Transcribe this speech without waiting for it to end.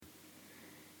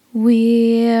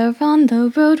We're on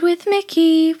the road with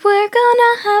Mickey, we're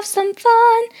gonna have some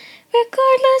fun.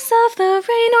 Regardless of the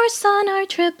rain or sun, our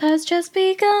trip has just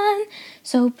begun.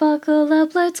 So buckle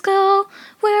up, let's go,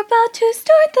 we're about to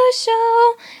start the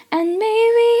show. And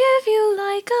maybe if you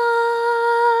like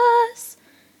us,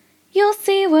 you'll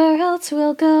see where else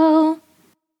we'll go.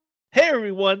 Hey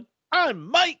everyone, I'm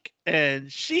Mike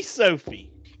and she's Sophie.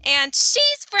 And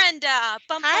she's Brenda.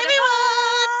 Bum,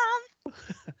 Hi, bum.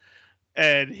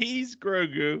 And he's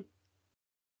Grogu.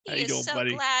 How He you is doing, so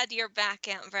buddy? glad you're back,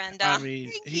 Aunt I Brenda.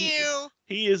 mean, Thank he you.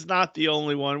 he is not the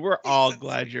only one. We're all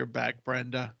glad you're back,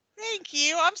 Brenda. Thank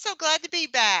you. I'm so glad to be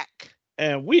back.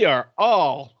 And we are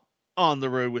all on the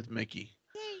road with Mickey.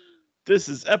 Yay. This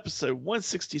is episode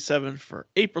 167 for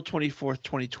April 24th,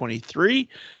 2023.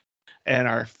 And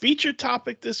our feature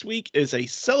topic this week is a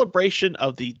celebration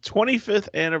of the 25th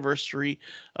anniversary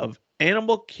of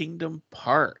Animal Kingdom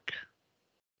Park.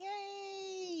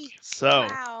 Yay. So,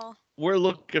 Wow. we're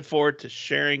looking forward to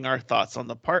sharing our thoughts on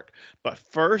the park. But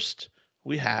first,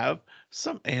 we have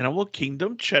some Animal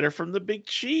Kingdom cheddar from the Big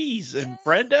Cheese. And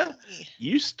Brenda, Yay.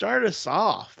 you start us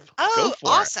off. Go Oh, for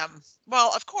it. awesome.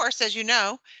 Well, of course, as you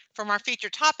know from our feature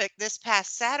topic, this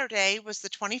past Saturday was the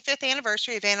 25th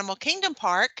anniversary of Animal Kingdom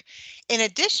Park. In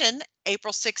addition,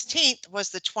 April 16th was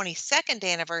the 22nd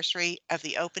anniversary of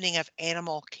the opening of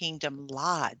Animal Kingdom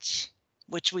Lodge,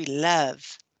 which we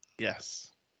love. Yes.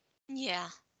 Yeah.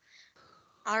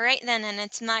 All right, then, and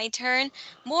it's my turn.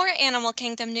 More Animal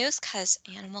Kingdom news, because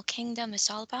Animal Kingdom is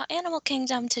all about Animal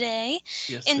Kingdom today.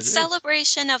 Yes, In it is.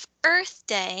 celebration of Earth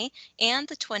Day and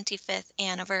the 25th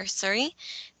anniversary,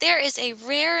 there is a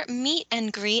rare meet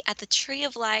and greet at the Tree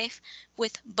of Life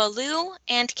with Baloo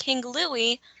and King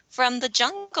Louie from the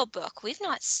Jungle Book. We've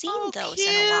not seen Oh, those in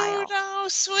a cute. while. Oh,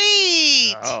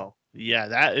 sweet. Oh, yeah,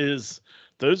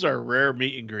 those are rare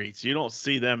meet and greets. You don't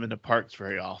see them in the parks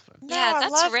very often. No, Yeah, I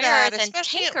that's love rarer that, than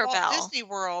especially at Walt Tinkerbell. Disney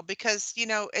World because,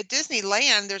 at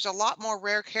Disneyland, there's a lot more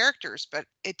rare characters, but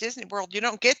at Disney World, you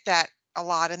don't get that a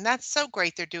lot. And that's so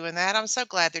great they're doing that. I'm so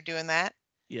glad they're doing that.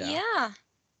 Yeah. Yeah.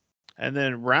 And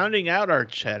then rounding out our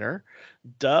cheddar,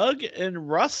 Doug and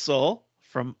Russell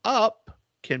from Up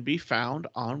can be found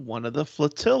on one of the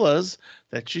flotillas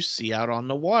that you see out on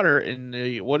the water in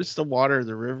the what is the water,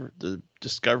 the river, the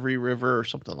Discovery River or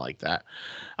something like that.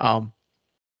 Um,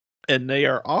 and they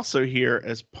are also here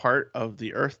as part of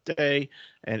the Earth Day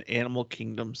and Animal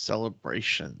Kingdom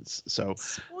celebrations. So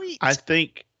I Sweet.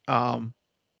 think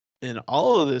in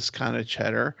all of this kind of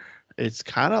cheddar, it's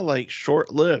kind of like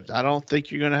short lived. I don't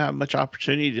think you're going to have much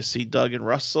opportunity to see Doug and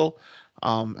Russell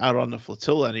out on the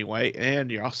flotilla anyway. And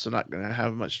you're also not going to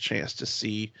have much chance to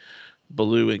see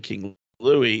Baloo and King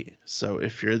Louie. So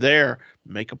if you're there,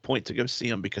 make a point to go see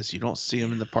them because you don't see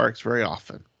them in Yeah. the parks very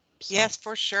often. So, Yes,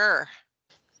 for sure.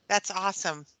 That's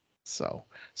awesome. so,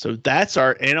 so that's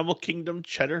our Animal Kingdom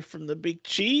cheddar from the Big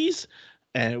Cheese.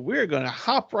 And we're going to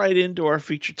hop right into our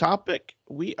feature topic.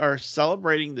 We are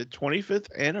celebrating the 25th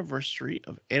anniversary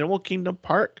of Animal Kingdom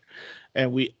Park.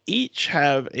 And we each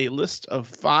have a list of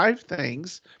 5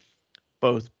 things,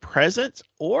 both present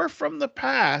or from the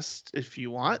past, if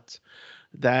you want,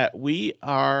 that we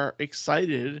are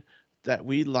excited that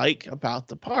we like about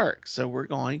the park. So we're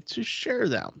going to share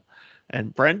them.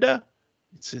 And Brenda,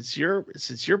 since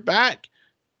you're back,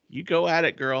 you go at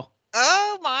it, girl.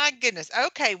 Oh, my goodness.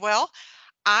 Okay. Well,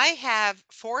 I have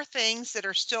four things that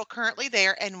are still currently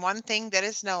there and one thing that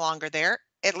is no longer there,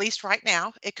 at least right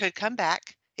now. It could come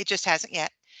back. It just hasn't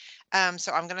yet.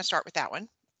 So I'm going to start with that one.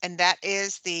 And that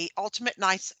is the Ultimate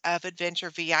Nights of Adventure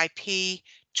VIP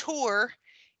tour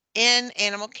in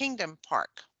Animal Kingdom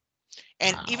Park.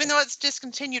 And even Wow. though it's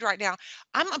discontinued right now,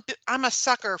 I'm a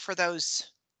sucker for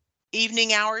those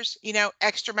evening hours,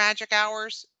 extra magic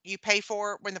hours you pay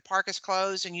for when the park is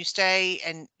closed and you stay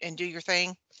and do your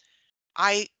thing.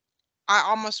 I I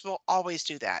almost will always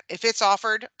do that. If it's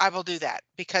offered, I will do that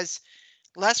because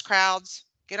less crowds,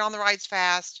 get on the rides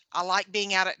fast. I like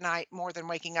being out at night more than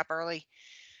waking up early.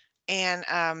 And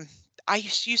I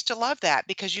used to love that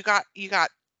because you got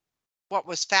what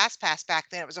was Fast Pass back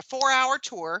then. It was a 4-hour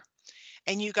tour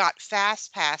and you got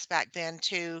Fast Pass back then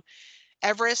to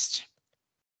Everest,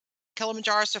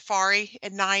 Kilimanjaro Safari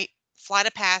at night, Flight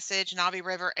of Passage, Navi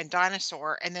River, and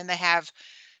Dinosaur. And then they have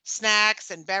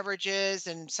snacks and beverages,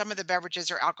 and some of the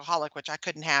beverages are alcoholic, which I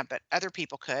couldn't have, but other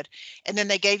people could. And then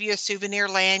they gave you a souvenir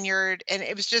lanyard, and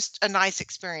it was just a nice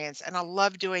experience. And I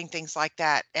love doing things like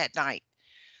that at night.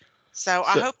 So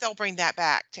I So hope they'll bring that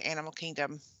back to Animal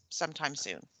Kingdom sometime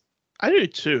soon. I do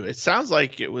too. It sounds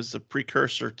like it was the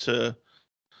precursor to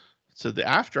the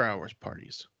after hours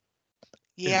parties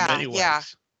in Yeah, many yeah.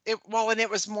 ways. and it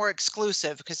was more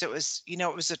exclusive because it was,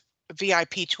 it was a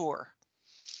VIP tour.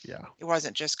 Yeah. It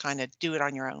wasn't just kind of do it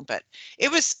on your own, but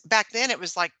it was back then. It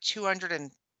was like 200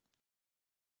 and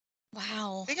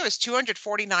Wow. I think it was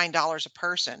 $249 a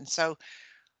person. So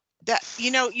that,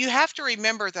 you have to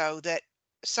remember though that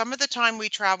some of the time we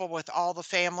travel with all the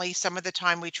family, some of the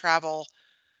time we travel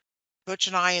Butch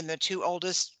and I and the two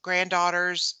oldest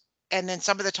granddaughters, and then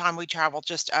some of the time we travel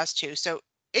just us two. So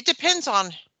it depends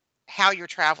on how you're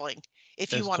traveling.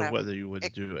 If you As want to to, whether you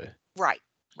would do it. right.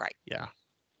 Yeah.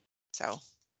 So,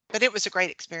 but it was a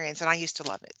great experience and I used to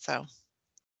love it. So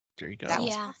There you go. that was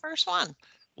Yeah. my first one.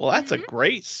 Well, that's a Mhm.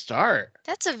 great start.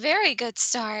 That's a very good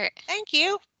start. Thank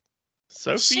you.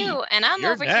 Sophie, Shoot, and I'm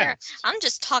you're over here. next. I'm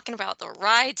just talking about the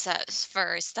rides at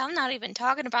first. I'm not even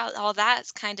talking about all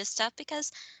that kind of stuff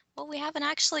because, well, we haven't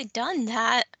actually done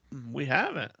that. We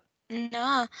haven't.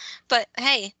 Nah. But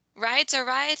hey, rides are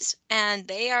rides, and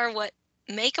they are what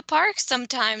make a park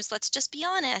sometimes. Let's just be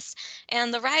honest.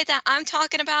 And the ride that I'm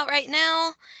talking about right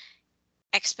now,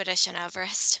 Expedition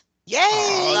Everest. Yay!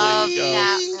 Oh, there you go.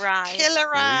 Love that ride. Killer There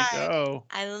you ride. go.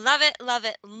 I love it, love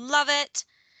it, love it.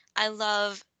 I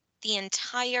love the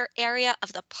entire area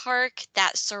of the park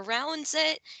that surrounds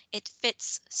it. It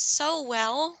fits so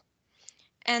well.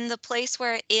 And the place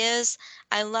where it is,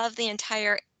 I love the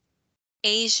entire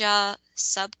Asia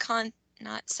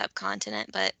not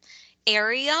subcontinent, but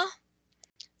area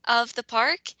of the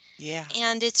park. Yeah.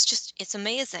 And it's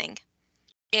amazing.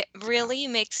 It really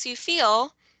makes you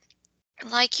feel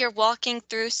like you're walking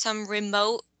through some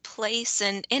remote place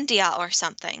in India or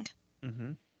something.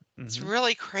 Mm-hmm. It's Mm-hmm.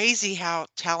 really crazy how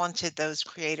talented those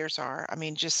creators are. I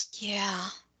mean, just Yeah.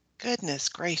 goodness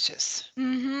gracious.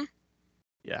 Mm-hmm.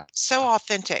 Yeah. So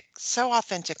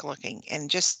authentic looking and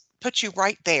just put you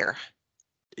right there.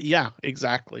 Yeah,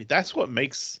 exactly. That's what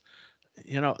makes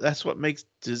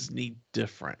Disney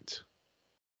different.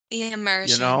 The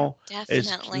immersion. It's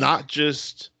Definitely. not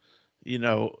just,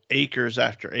 acres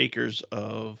after acres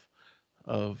of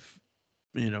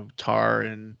tar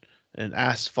and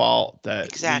asphalt that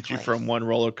leads you Exactly. from one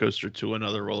roller coaster to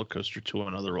another roller coaster to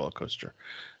another roller coaster.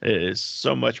 It is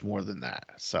so much more than that.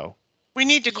 So We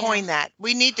need to Yeah. coin that.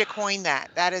 We need to coin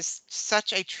that. That is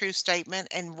such a true statement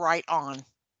and right on.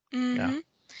 Mm-hmm. Yeah.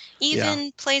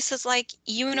 Even places like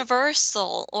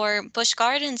Universal or Busch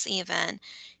Gardens even,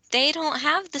 they don't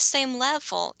have the same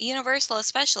level. Universal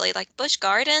especially, like Busch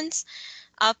Gardens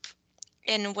up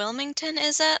in Wilmington,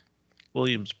 is it?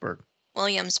 Williamsburg.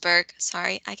 Williamsburg.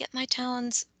 Sorry, I get my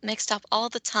towns mixed up all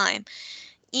the time.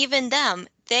 Even them,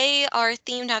 they are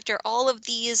themed after all of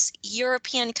these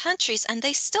European countries, and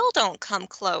they still don't come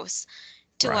close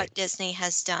to Right. what Disney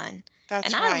has done. That's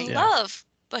And I right. Yeah. love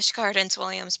Busch Gardens,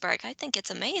 Williamsburg. I think it's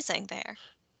amazing there.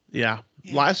 Yeah.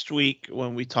 Yeah. Last week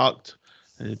when we talked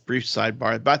in a brief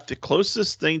sidebar about the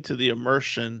closest thing to the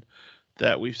immersion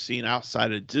that we've seen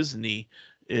outside of Disney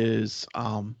is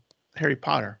Harry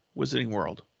Potter Wizarding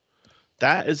World.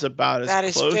 That is about as That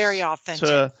is very close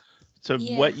authentic. to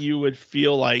Yeah. what you would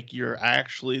feel like you're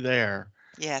actually there.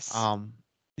 Yes.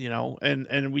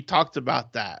 And we talked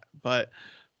about that, but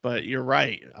you're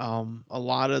right. A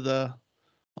lot of the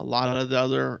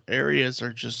other areas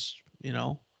are just,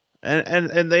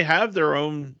 and they have their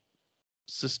own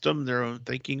system, their own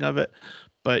thinking of it.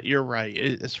 But you're right.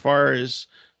 As far as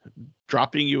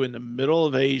dropping you in the middle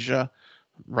of Asia,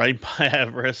 right by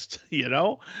Everest,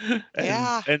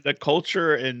 Yeah. and the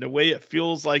culture and the way it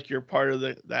feels like you're part of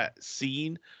that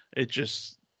scene, it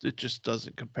just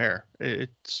doesn't compare.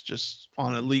 It's just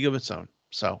on a league of its own.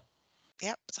 So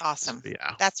Yep. It's awesome.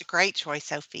 yeah, That's a great choice,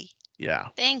 Sophie. yeah.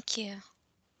 Thank you.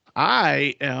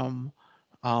 I am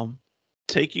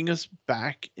taking us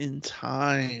back in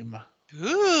time.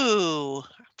 Ooh.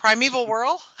 Primeval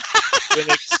Whirl. An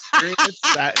experience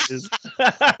that is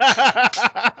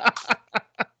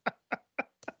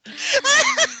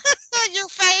Your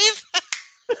fave.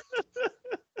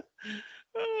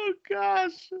 oh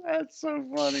gosh, that's so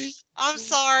funny. I'm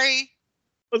sorry.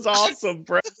 That was awesome,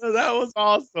 Brenda. That was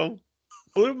awesome.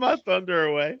 Blew my thunder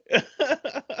away.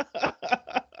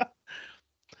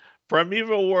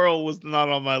 Primeval World was not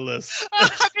on my list. I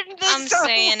didn't think I'm so.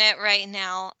 saying it right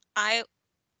now. I'm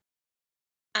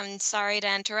sorry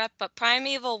to interrupt, but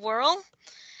Primeval Whirl,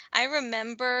 I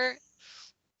remember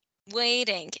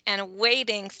waiting and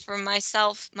waiting for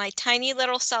myself, my tiny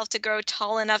little self, to grow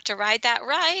tall enough to ride that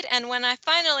ride. And when I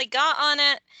finally got on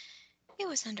it, it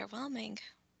was underwhelming.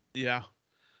 Yeah.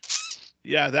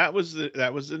 Yeah, that was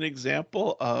an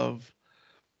example of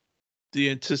the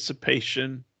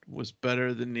anticipation was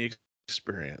better than the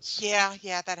experience. Yeah,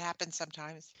 that happens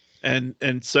sometimes.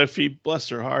 And Sophie, bless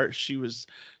her heart, she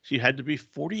had to be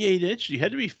 48 inch. She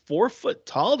had to be 4 foot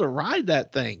tall to ride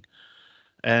that thing.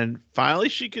 And finally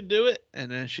she could do it.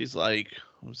 And then she's like,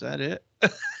 was that it?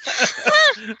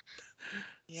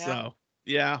 Yeah. So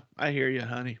yeah, I hear you,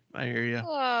 honey. I hear you.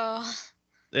 Oh,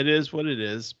 It is what it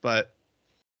is. But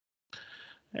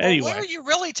Well, anyway, where are you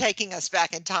really taking us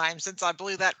back in time since I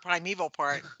blew that primeval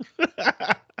part? no,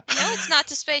 it's not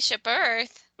to Spaceship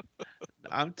Earth.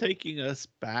 I'm taking us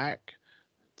back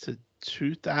to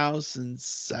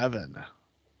 2007.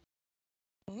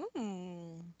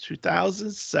 Ooh,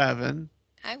 2007.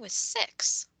 I was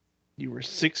 6. You were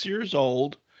 6 years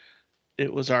old.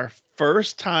 It was our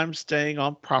first time staying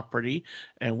on property,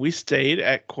 and we stayed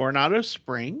at Coronado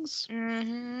Springs,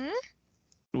 Mm-hmm.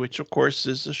 which of course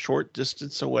is a short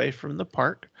distance away from the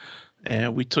park.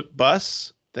 And we took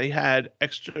bus. They had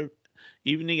extra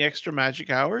magic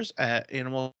hours at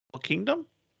Animal Kingdom,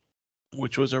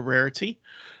 which was a rarity.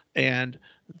 And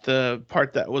the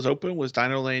part that was open was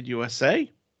Dinoland USA.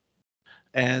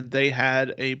 And they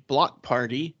had a block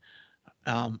party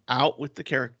out with the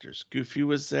characters. Goofy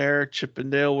was there, Chip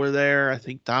and Dale were there, I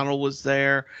think Donald was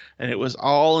there, and it was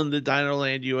all in the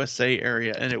Dinoland USA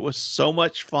area, and it was so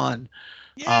much fun.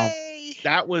 Yay!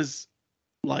 That was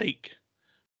like,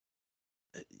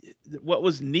 what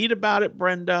was neat about it,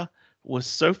 Brenda, was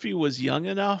Sophie was young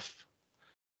enough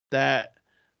that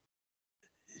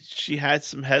she had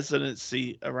some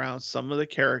hesitancy around some of the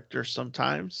characters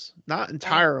sometimes, not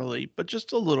entirely, but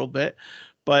just a little bit.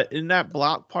 But in that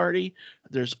block party,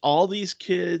 there's all these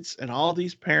kids and all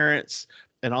these parents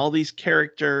and all these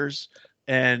characters.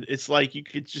 And it's like you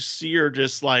could just see her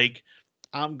just like,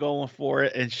 I'm going for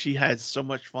it. And she had so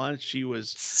much fun. She was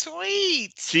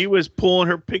Sweet. pulling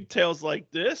her pigtails like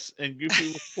this, and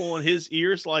Goofy was pulling his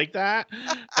ears like that.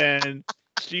 And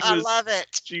I love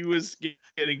it. she was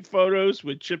getting photos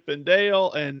with Chip and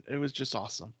Dale, and it was just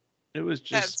awesome. It was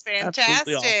just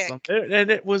absolutely awesome.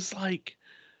 And it was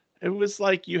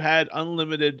like you had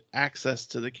unlimited access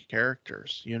to the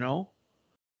characters, you know?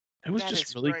 It was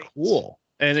just really cool.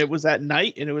 And it was at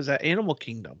night, and it was at Animal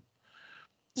Kingdom.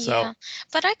 So, yeah,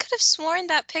 but I could have sworn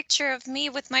that picture of me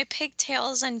with my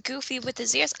pigtails and Goofy with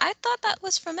his ears, I thought that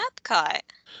was from Epcot.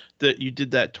 That you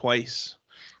did that twice.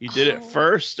 You did it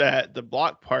first at the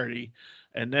block party,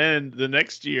 and then the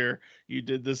next year you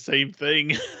did the same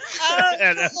thing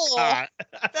at Epcot.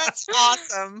 That's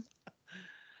awesome.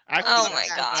 Actually, oh my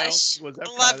gosh. Was I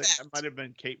love that. It might have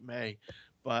been Cape May,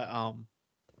 but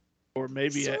or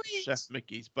maybe at Sweet. Chef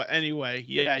Mickey's. But anyway,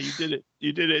 yeah, you did it.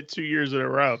 You did it 2 years in a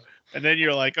row, and then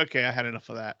you're like, okay, I had enough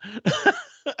of that.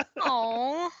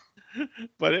 Oh.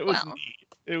 But it was neat.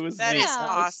 It was That neat. is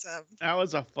awesome. That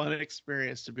was a fun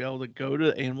experience to be able to go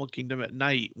to Animal Kingdom at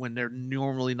night when they're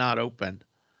normally not open.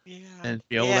 Yeah. And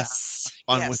be able to have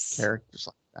fun with characters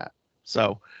like that.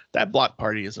 So that block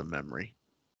party is a memory.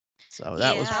 So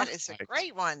that is a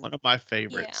great one. One of my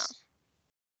favorites. Yeah.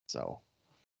 So.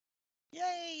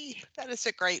 Yay. That is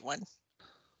a great one.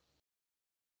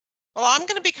 Well, I'm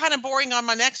going to be kind of boring on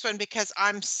my next one because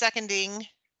I'm seconding.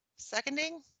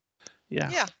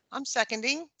 Yeah, I'm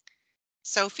seconding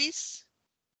Sophie's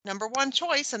 #1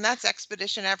 choice, and that's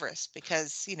Expedition Everest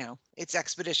because, you know, it's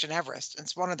Expedition Everest.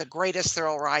 It's one of the greatest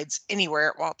thrill rides anywhere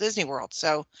at Walt Disney World.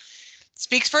 So it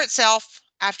speaks for itself.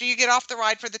 After you get off the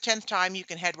ride for the 10th time, you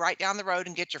can head right down the road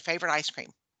and get your favorite ice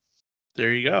cream.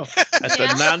 There you go. At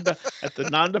the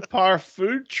Nanda Par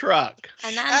food truck.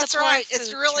 That's right.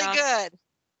 It's really good.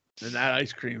 And that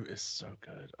ice cream is so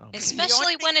good. Oh,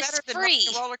 especially when it's free.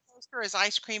 The roller coaster is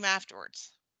ice cream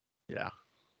afterwards. Yeah.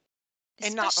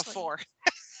 And not before.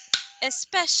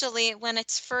 Especially when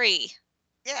it's free.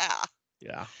 Yeah.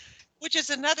 Yeah. Which is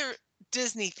another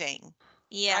Disney thing.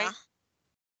 Yeah. Right?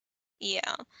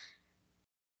 Yeah.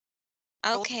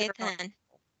 Okay, then.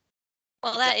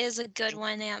 Well, that is a good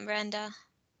one, Aunt Brenda.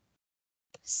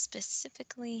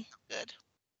 Specifically. Good.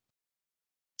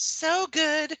 So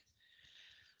good.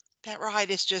 That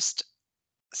ride is just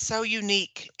so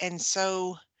unique and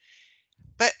so,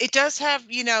 but it does have,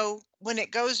 you know, when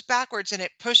it goes backwards and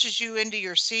it pushes you into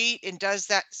your seat and does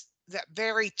that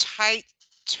very tight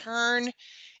turn,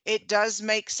 it does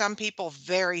make some people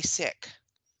very sick.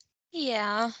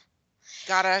 Yeah.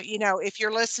 Gotta, you know, if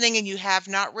you're listening and you have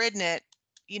not ridden it,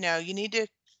 you know, you need to,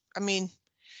 I mean,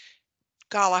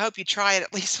 God, I hope you try it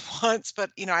at least once,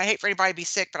 but, you know, I hate for anybody to be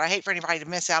sick, but I hate for anybody to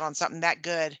miss out on something that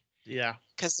good. Yeah.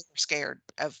 Because they're scared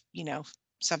of, you know,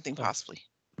 something possibly.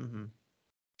 Mm-hmm.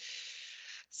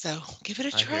 So give it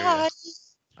a try.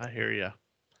 I hear you.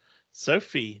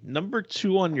 Sophie,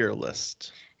 #2 on your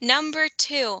list.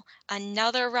 #2,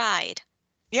 another ride.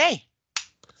 Yay.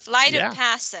 Flight of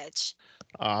Passage.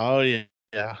 Oh yeah.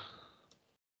 Yeah.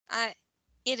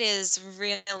 It is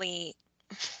really,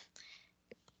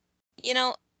 you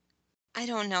know, I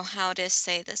don't know how to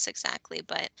say this exactly,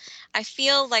 but I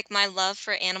feel like my love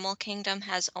for Animal Kingdom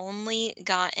has only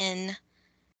gotten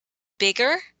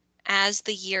bigger as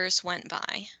the years went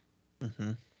by.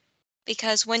 Hmm.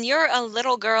 Because when you're a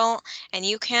little girl and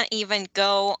you can't even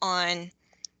go on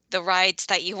the rides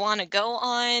that you want to go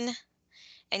on,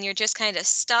 and you're just kind of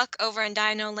stuck over in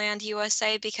Dino Land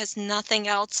USA because nothing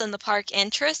else in the park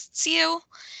interests you,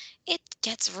 it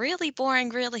gets really boring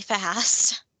really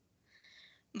fast.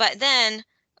 But then,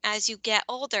 as you get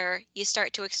older, you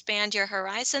start to expand your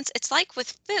horizons. It's like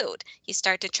with food. You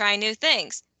start to try new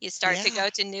things. You start to Yeah. go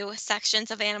to new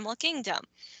sections of Animal Kingdom.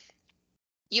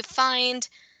 You find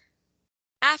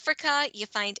Africa, you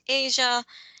find Asia,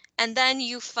 and then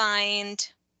you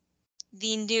find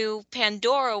the new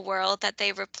Pandora world that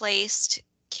they replaced You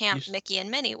Camp Mickey and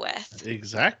Minnie with.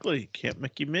 exactly. Camp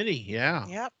Mickey Minnie. Yeah.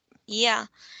 Yep. Yeah,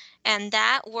 and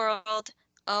that world,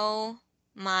 oh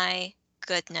my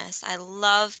goodness. I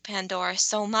love Pandora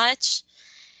so much.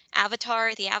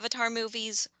 Avatar, the Avatar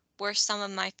movies were some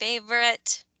of my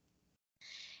favorite.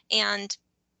 And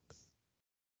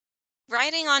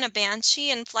riding on a Banshee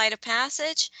in Flight of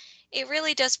Passage, it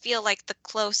really does feel like the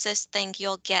closest thing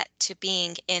you'll get to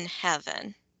being in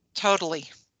heaven. Totally.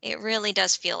 It really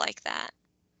does feel like that.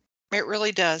 It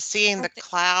really does. Seeing And the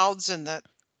clouds and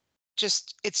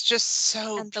it's just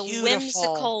so the beautiful.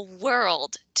 whimsical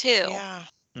world, too. Yeah.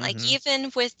 Like, Hmm.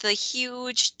 even with the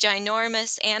huge,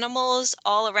 ginormous animals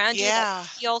all around you that Yeah. you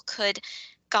feel could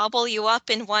gobble you up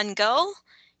in one go,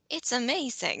 it's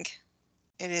amazing.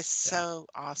 It is Yeah. so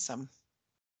awesome.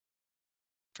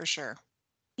 For sure.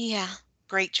 Yeah,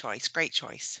 Great choice. Great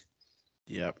choice.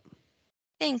 Yep.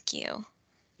 thank you.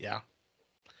 Yeah.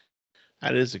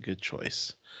 That is a good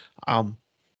choice. Um,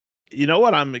 you know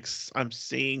what I'm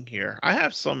seeing here? I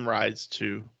have some rides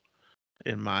too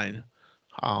in mind.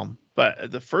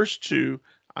 But the first two,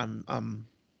 I'm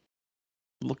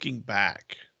looking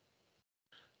back,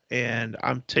 and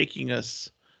I'm taking us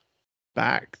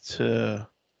back to,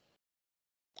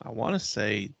 I want to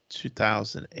say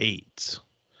 2008.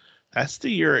 That's the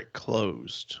year it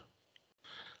closed.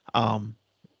 Um,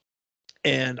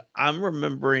 and I'm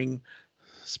remembering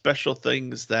special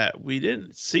things that we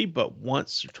didn't see but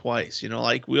once or twice. You know,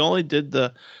 like we only did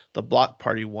the block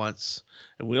party once,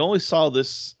 and we only saw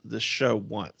this show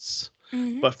once.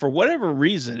 Hmm. But for whatever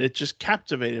reason, it just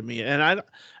captivated me, and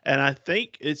I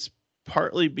think it's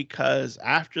partly because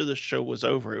after the show was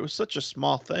over, it was such a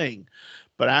small thing,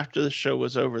 but after the show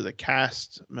was over, the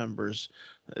cast members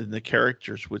and the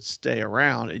characters would stay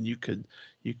around, and you could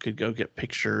go get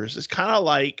pictures. It's kind of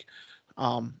like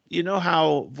you know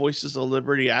how Voices of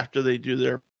Liberty, after they do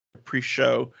their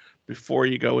pre-show before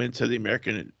you go into the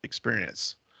American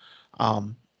Experience,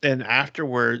 um, and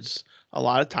afterwards, a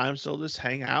lot of times they'll just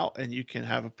hang out and you can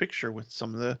have a picture with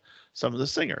some of the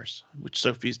singers, which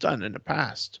Sophie's done in the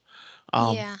past.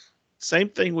 Um, Yeah. Same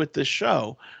thing with this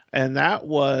show, and that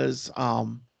was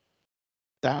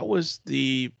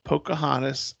the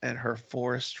Pocahontas and her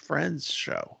forest friends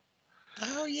show.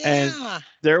 Oh And yeah.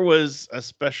 there was a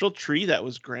special tree that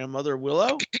was Grandmother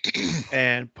Willow,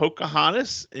 and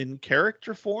Pocahontas in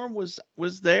character form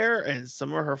was there, and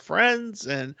some of her friends,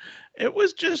 and it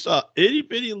was just a itty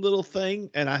bitty little thing.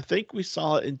 And I think we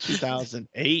saw it in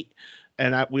 2008,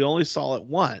 and we only saw it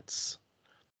once.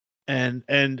 And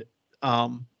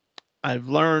um, I've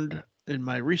learned in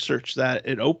my research that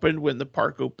it opened when the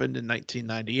park opened in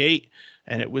 1998,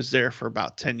 and it was there for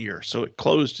about 10 years. So it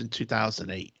closed in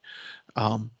 2008.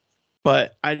 Um,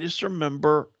 but I just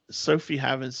remember Sophie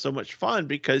having so much fun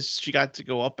because she got to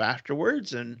go up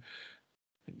afterwards and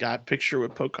got a picture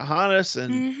with Pocahontas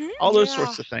and Hmm. all those Yeah.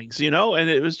 sorts of things, you know? And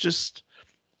it was just,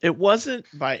 it wasn't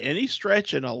by any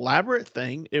stretch an elaborate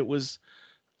thing. It was,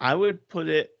 I would put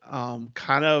it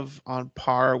kind of on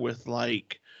par with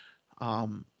like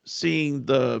seeing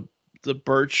the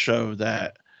bird show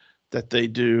that they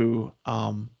do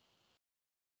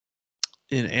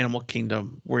in Animal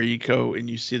Kingdom, where you go and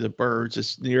you see the birds.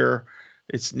 It's near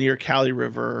Cali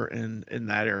River in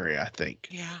that area, I think.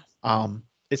 Yeah.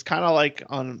 It's kind of like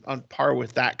on par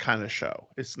with that kind of show.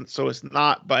 It's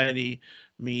not by any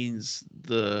means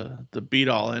the beat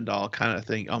all end all kind of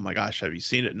thing. Oh my gosh, have you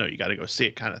seen it? No, you got to go see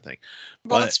it kind of thing.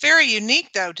 Well, But it's very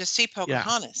unique though to see yeah,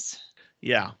 Pocahontas.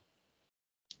 yeah.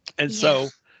 And Yeah.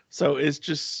 so it's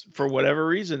just for whatever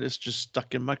reason it's just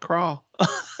stuck in my craw.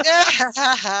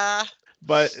 Yeah.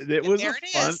 But it And was a there it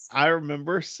fun. is. I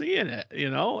remember seeing it,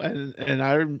 and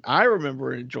I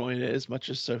remember enjoying it as much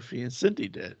as Sophie and Cindy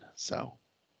did. So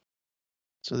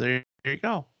there you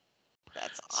go.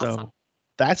 That's awesome. So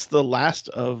that's the last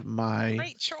of my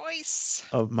Great choice.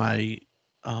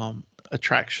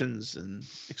 attractions and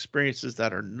experiences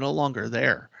that are no longer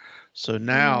there. So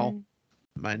now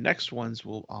my next ones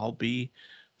will all be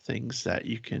things that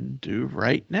you can do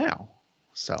right now.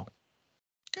 So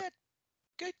Good.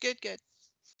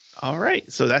 all right.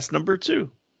 So that's number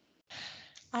 2.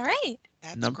 All right.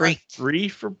 That's Number great. 3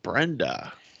 for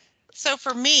Brenda. So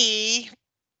for me,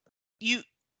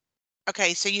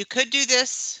 so you could do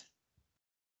this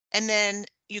and then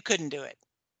you couldn't do it.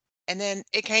 And then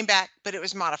it came back, but it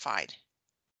was modified.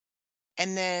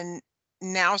 And then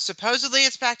now supposedly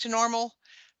it's back to normal,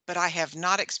 but I have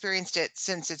not experienced it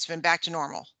since it's been back to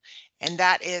normal. And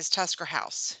that is Tusker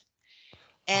House.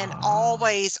 And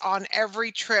always on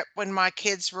every trip when my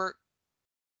kids were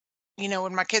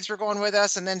going with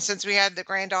us, and then since we had the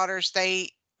granddaughters,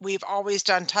 we've always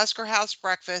done Tusker House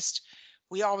breakfast.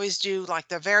 We always do like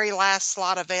the very last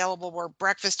slot available where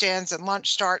breakfast ends and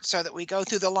lunch starts, so that we go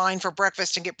through the line for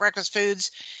breakfast and get breakfast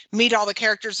foods, meet all the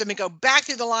characters, then we go back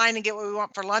through the line and get what we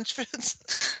want for lunch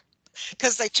foods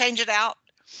because they change it out.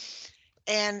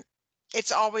 And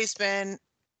it's always been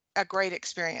a great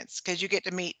experience because you get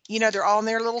to meet, they're all in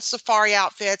their little safari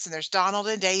outfits, and there's Donald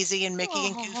and Daisy and Mickey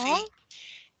and Goofy.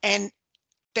 And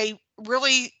they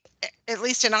really, at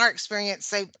least in our experience,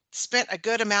 they spent a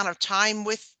good amount of time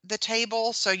with the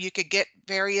table, so you could get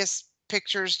various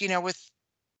pictures, with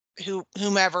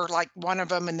whomever, like one of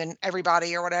them and then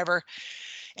everybody or whatever.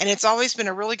 And it's always been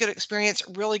a really good experience,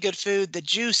 really good food. The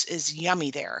juice is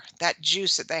yummy there. That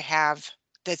juice that they have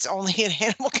that's only in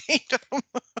Animal Kingdom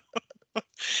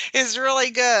is really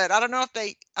good. I don't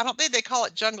think they call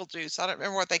it jungle juice. I don't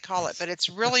remember what they call it, but it's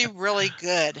really, really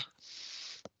good.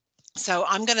 So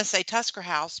I'm going to say Tusker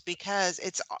House because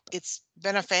it's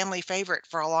been a family favorite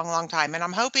for a long, long time. And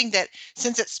I'm hoping that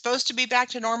since it's supposed to be back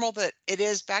to normal, that it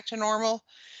is back to normal.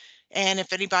 And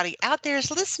if anybody out there is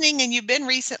listening and you've been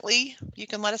recently, you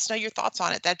can let us know your thoughts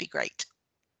on it. That'd be great.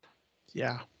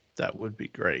 Yeah, that would be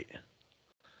great.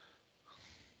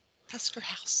 Tusker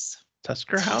House.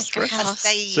 Tusker House.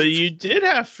 So you did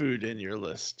have food in your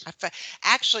list.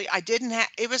 Actually, I didn't have,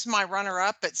 it was my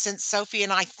runner-up, but since Sophie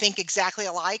and I think exactly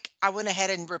alike, I went ahead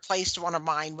and replaced one of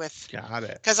mine with. Got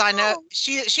it. Because I know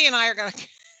she and I are going to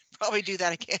probably do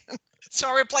that again. So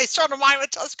I replaced one of mine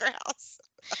with Tusker House.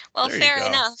 Well, fair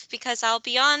enough, because I'll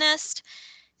be honest,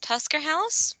 Tusker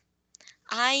House,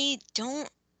 I don't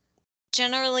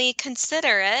generally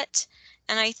consider it,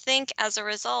 and I think as a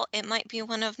result, it might be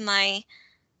one of my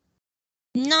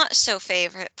not so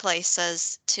favorite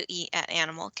places to eat at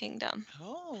Animal Kingdom.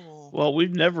 Oh. Well,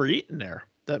 we've never eaten there.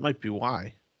 That might be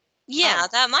why. Yeah,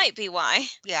 that might be why.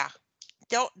 Yeah.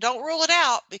 Don't rule it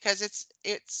out because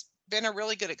it's been a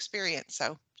really good experience.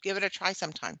 So give it a try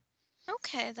sometime.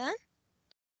 Okay then.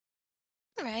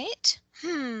 All right.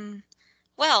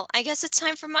 Well, I guess it's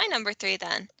time for my number 3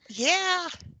 then. Yeah.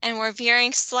 And we're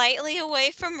veering slightly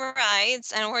away from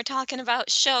rides, and we're talking about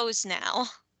shows now.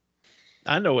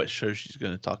 I know what show she's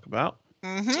going to talk about.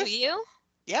 Mm-hmm. Do you?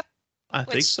 Yep. I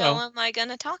think so. Which show am I going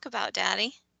to talk about,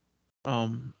 Daddy?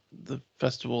 The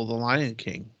Festival of the Lion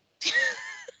King.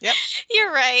 Yep.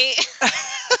 You're right.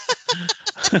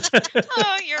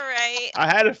 Oh, you're right. I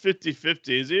had a 50-50.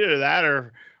 It's either that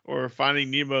or Finding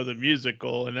Nemo the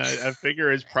musical, and I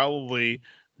figure it's probably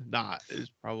not. It's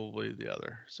probably the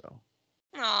other. So.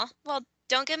 Oh, well,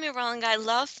 don't get me wrong. I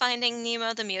love Finding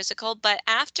Nemo the musical, but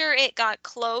after it got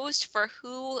closed for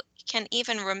who can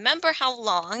even remember how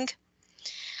long,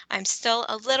 I'm still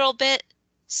a little bit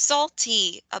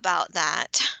salty about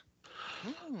that.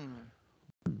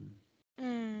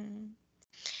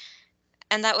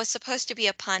 And that was supposed to be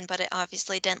a pun, but it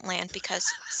obviously didn't land because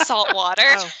salt water.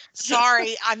 Oh,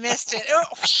 sorry, I missed it. Oh,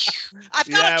 I've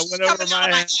got it went over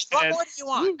my head. What more do you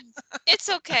want? It's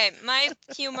okay. My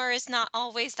humor is not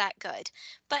always that good.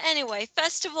 But anyway,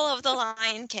 Festival of the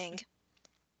Lion King.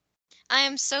 I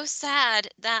am so sad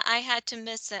that I had to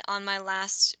miss it on my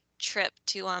last trip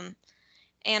to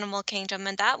Animal Kingdom,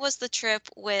 and that was the trip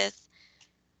with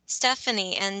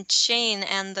Stephanie and Shane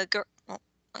and the girl.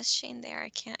 Was Shane there? I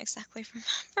can't exactly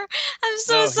remember. I'm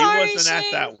so sorry, he wasn't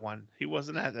Shane. at that one. He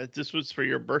wasn't at that. This was for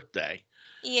your birthday.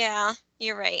 Yeah,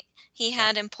 you're right. He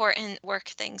had important work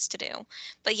things to do.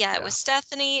 But yeah, it was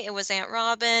Stephanie, it was Aunt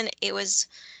Robin, it was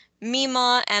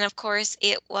Mima, and of course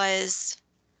it was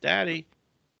Daddy.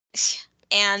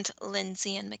 And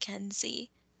Lindsay and Mackenzie,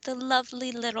 the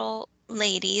lovely little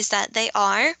ladies that they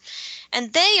are.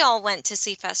 And they all went to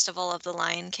see Festival of the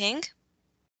Lion King.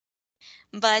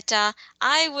 But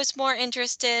I was more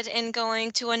interested in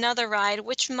going to another ride,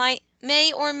 which may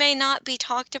or may not be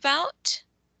talked about.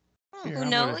 Who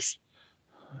knows?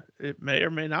 It may or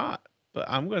may not, but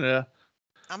I'm gonna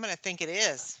think it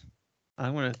is.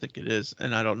 think it is,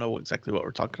 and I don't know exactly what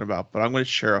we're talking about, but I'm gonna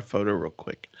share a photo real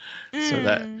quick,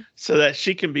 Mm. so that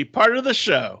she can be part of the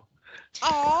show.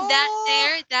 Oh,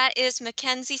 That is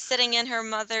Mackenzie sitting in her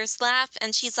mother's lap,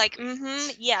 and she's like,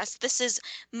 yes, this is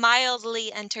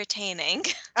mildly entertaining.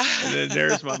 And then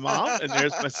there's my mom, and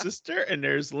there's my sister, and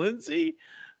there's Lindsay,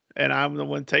 and I'm the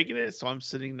one taking it, so I'm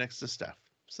sitting next to Steph.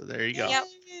 So there you go. Yep.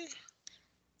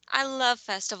 I love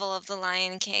Festival of the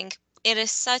Lion King. It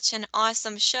is such an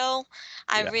awesome show.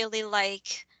 I Yeah. really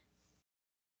like.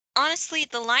 Honestly,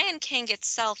 The Lion King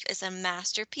itself is a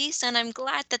masterpiece, and I'm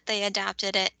glad that they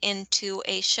adapted it into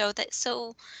a show that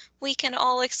so we can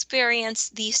all experience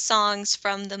these songs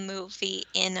from the movie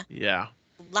in Yeah.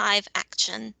 live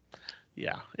action.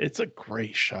 Yeah. It's a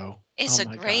great show. It's Oh a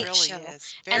my great gosh. really show.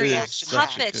 is. And Very the It is such a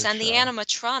puppets good and the show.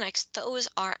 animatronics, those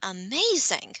are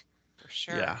amazing. For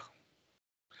sure. Yeah.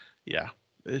 Yeah.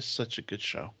 It's such a good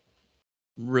show.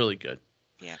 Really good.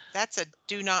 Yeah, that's a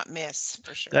do not miss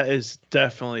for sure. That is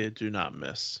definitely a do not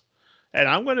miss. And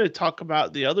I'm going to talk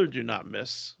about the other do not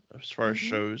miss as far as Mhm.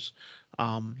 shows.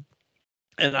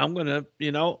 And I'm going to,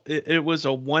 it was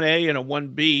a 1A and a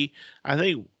 1B. I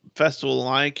think Festival of the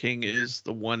Lion King is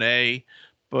the 1A,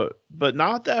 but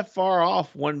not that far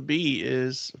off. 1B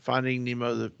is Finding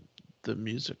Nemo, the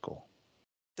musical,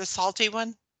 The salty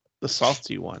one? the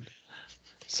salty one.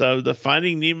 So the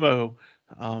Finding Nemo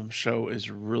show is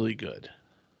really good.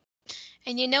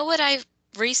 And you know what I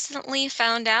recently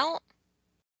found out?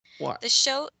 What? The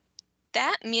show,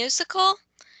 that musical,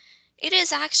 it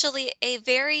is actually a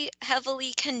very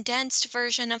heavily condensed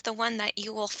version of the one that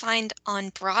you will find on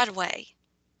Broadway.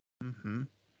 Mm-hmm.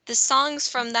 The songs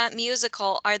from that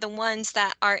musical are the ones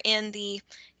that are in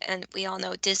and we all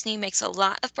know Disney makes a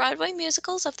lot of Broadway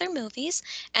musicals of their movies,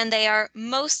 and they are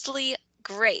mostly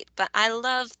great. But I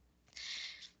love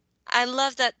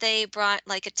that they brought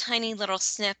like a tiny little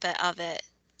snippet of it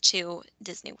to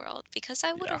Disney World, because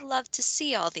I would Yeah. have loved to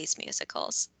see all these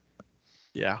musicals.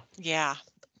 Yeah. Yeah,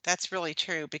 that's really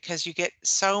true because you get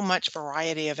so much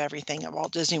variety of everything at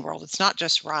Walt Disney World. It's not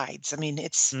just rides. I mean,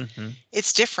 it's Mm-hmm.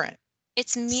 different.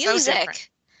 It's So music. different.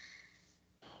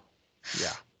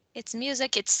 Yeah. It's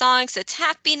music, it's songs, it's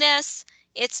happiness.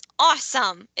 It's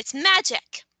awesome. It's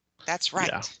magic. That's right.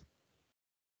 Yeah.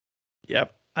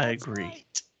 Yep. I That's agree.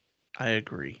 right. I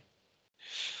agree.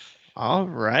 All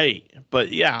right.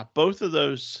 But yeah, both of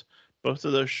those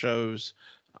shows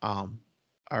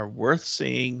are worth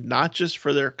seeing, not just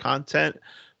for their content,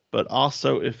 but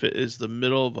also if it is the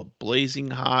middle of a blazing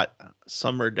hot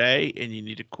summer day and you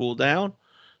need to cool down,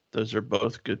 those are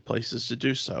both good places to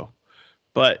do so.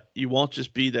 But you won't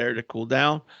just be there to cool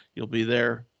down, you'll be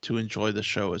there to enjoy the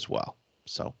show as well.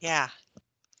 So Yeah.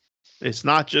 it's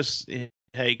not just,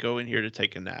 hey, go in here to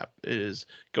take a nap. It is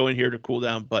go in here to cool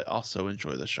down, but also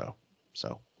enjoy the show.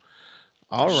 So,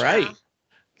 all sure. right.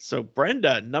 So,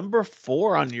 Brenda, number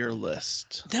 4 on your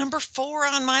list. Number 4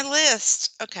 on my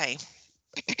list. Okay.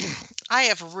 I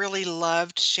have really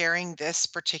loved sharing this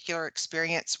particular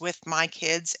experience with my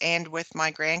kids and with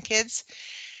my grandkids.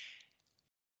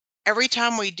 Every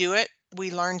time we do it,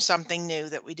 we learn something new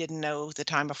that we didn't know the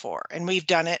time before. And we've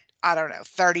done it, I don't know,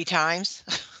 30 times.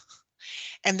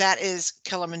 And that is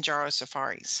Kilimanjaro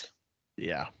safaris.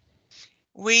 Yeah.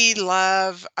 We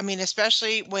love, I mean,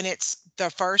 especially when it's the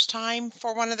first time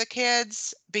for one of the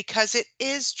kids, because it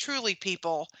is truly,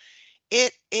 people,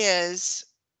 it is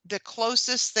the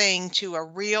closest thing to a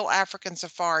real African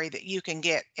safari that you can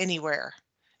get anywhere.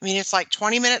 I mean, it's like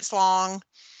 20 minutes long.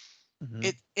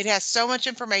 Mhm. It has so much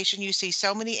information. You see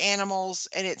so many animals,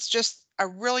 and it's just a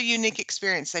really unique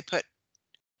experience they put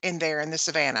in there in the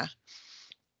savannah.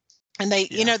 And they,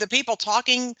 Yeah. the people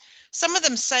talking, some of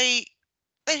them say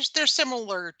they're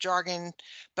similar jargon,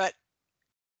 but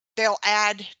they'll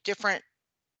add different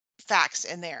facts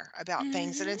in there about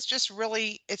things, and Mhm.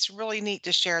 it's really neat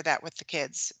to share that with the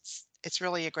kids. It's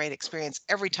really a great experience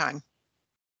every time.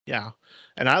 Yeah.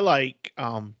 And I like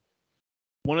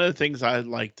one of the things I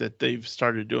like that they've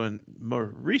started doing more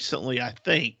recently, I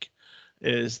think,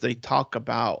 is they talk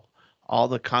about all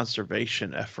the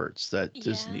conservation efforts that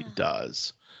Disney Yeah.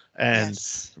 does. And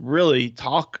Yes. really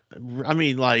talk, I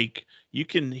mean, like you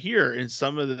can hear in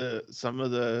some of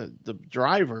the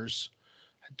drivers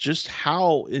just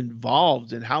how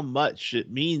involved and how much it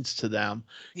means to them,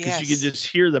 because you can Yes. just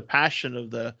hear the passion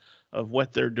of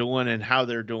what they're doing and how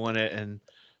they're doing it and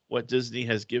what Disney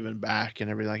has given back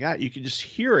and everything like that. You can just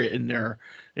hear it in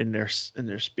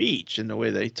their speech and the way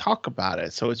they talk about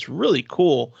it. So it's really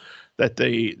cool that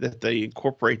they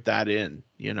incorporate that in.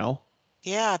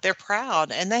 Yeah, they're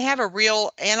proud, and they have a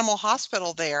real animal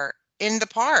hospital there in the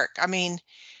park. I mean,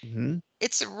 Hmm.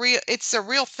 it's a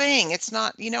real thing. It's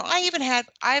not,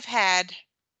 I've had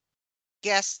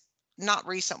guests, not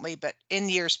recently, but in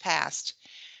years past,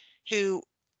 who,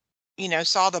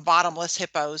 saw the bottomless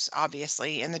hippos,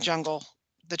 obviously, in the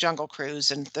Jungle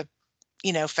Cruise, and the,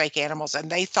 fake animals, and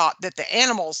they thought that the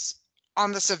animals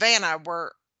on the savannah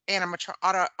were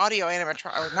audio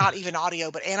animatronic, or not even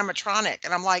audio, but animatronic.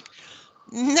 And I'm like,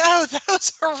 no,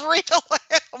 those are real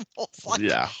animals. Like,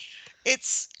 Yeah.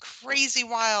 it's crazy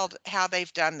wild how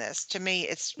they've done this. To me,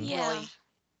 it's Yeah. really,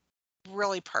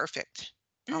 really perfect.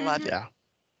 I Mhm. love it. Yeah.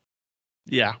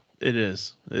 Yeah. It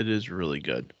is. It is really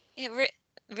good.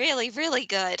 Really, really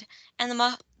good. And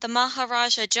the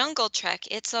Maharaja Jungle Trek,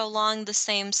 it's along the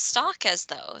same stock as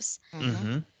those. Hmm.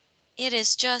 Hmm. It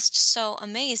is just so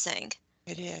amazing.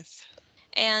 It is.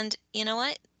 And you know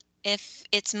what? If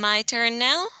it's my turn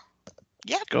now,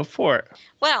 Yep. Go for it.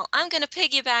 well, I'm going to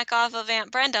piggyback off of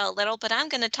Aunt Brenda a little, but I'm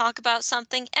going to talk about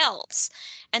something else.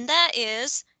 And that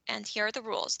is, and here are the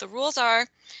rules. The rules are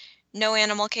no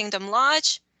Animal Kingdom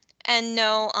Lodge and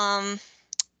no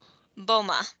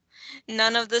Boma.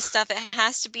 None of this stuff. It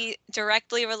has to be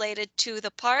directly related to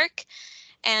the park.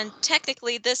 And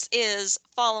technically, this is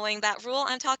following that rule.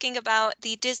 I'm talking about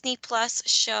the Disney Plus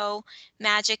show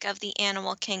Magic of the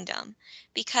Animal Kingdom,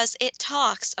 because it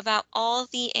talks about all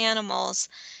the animals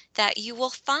that you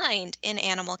will find in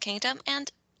Animal Kingdom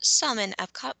and some in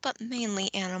Epcot, but mainly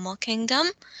Animal Kingdom.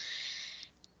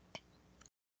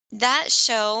 That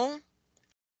show,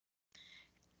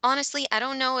 honestly, I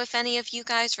don't know if any of you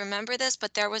guys remember this,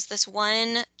 but there was this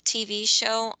one TV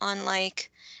show on,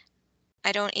 like,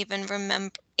 I don't even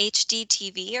remember,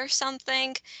 HDTV or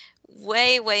something,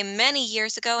 way, way many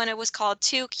years ago, and it was called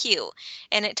Too Cute.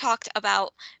 And it talked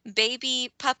about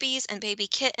baby puppies and baby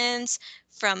kittens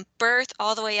from birth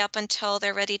all the way up until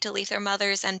they're ready to leave their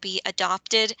mothers and be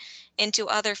adopted into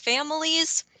other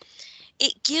families.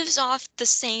 It gives off the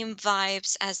same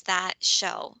vibes as that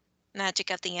show, Magic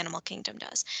of the Animal Kingdom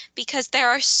does, because there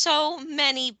are so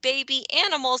many baby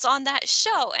animals on that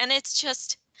show, and it's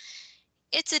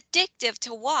addictive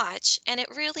to watch, and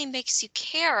it really makes you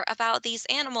care about these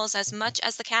animals as much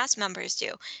as the cast members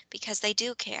do, because they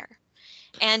do care.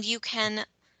 And you can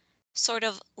sort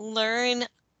of learn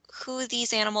who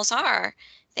these animals are.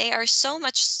 They are so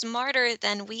much smarter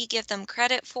than we give them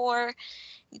credit for.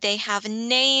 They have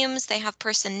names, they have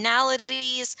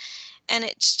personalities, and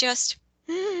it's just,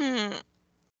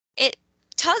 it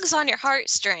tugs on your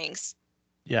heartstrings.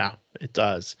 Yeah, it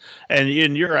does. And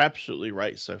you're absolutely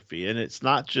right, Sophie. And it's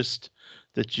not just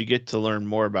that you get to learn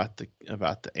more about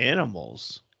the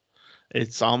animals.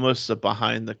 It's almost a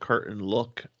behind the curtain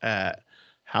look at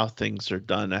how things are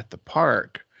done at the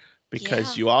park,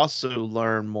 because Yeah. you also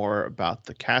learn more about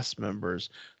the cast members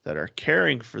that are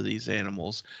caring for these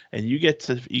animals, and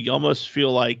you almost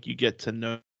feel like you get to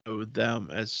know them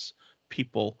as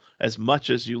people as much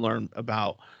as you learn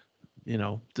about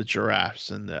the giraffes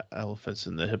and the elephants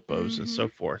and the hippos and so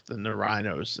Hmm. forth and the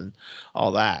rhinos and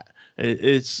all that.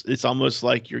 It's almost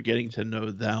like you're getting to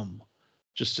know them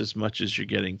just as much as you're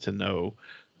getting to know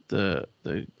the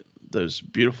those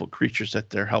beautiful creatures that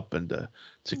they're helping to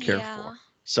care for. Yeah.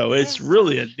 So it's Yeah.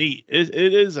 really it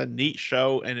is a neat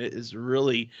show, and it is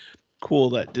really cool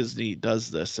that Disney does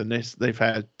this. And they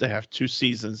have two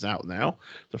seasons out now.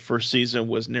 The first season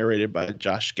was narrated by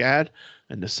Josh Gad,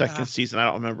 and the second Uh, season I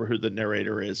don't remember who the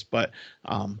narrator is, but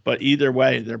either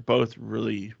way, they're both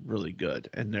really really good,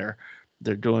 and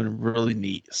they're doing really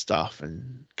neat stuff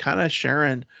and kind of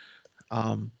sharing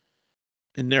um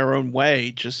in their own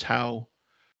way just how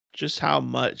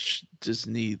much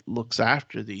Disney looks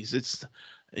after these. It's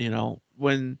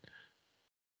when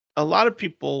a lot of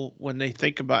people, when they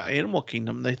think about Animal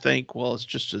Kingdom, they think, well, it's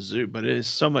just a zoo, but it is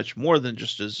so much more than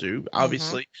just a zoo, hmm.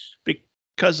 obviously,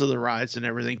 because of the rides and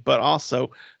everything. But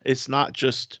also, it's not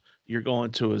just you're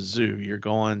going to a zoo; you're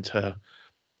going to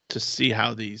see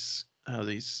how these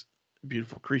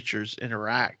beautiful creatures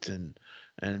interact and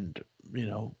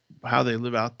how they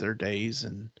live out their days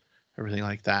and everything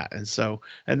like that. And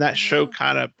that show Yeah.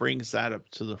 kind of brings that up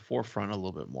to the forefront a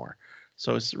little bit more.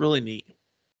 So it's really neat.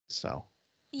 So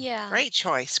Yeah. Great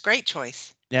choice. Great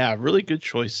choice. yeah, really good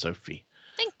choice, Sophie.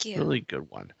 Thank you. Really good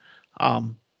one.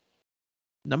 Um,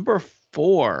 Number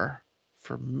 4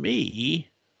 for me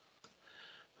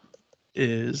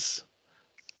is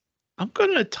I'm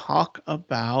going to talk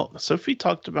about. Sophie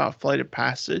talked about Flight of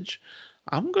Passage.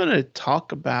 I'm going to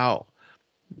talk about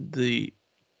the.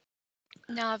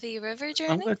 Navi River I'm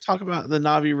Journey? going to talk about the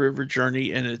Navi River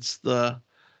journey, and it's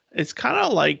kind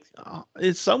of like,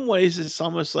 in some ways, it's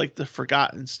almost like the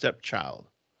forgotten stepchild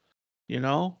you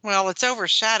know? Well, it's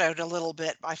overshadowed a little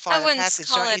bit by I Flight of wouldn't Passage,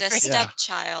 call don't it you a think? Yeah.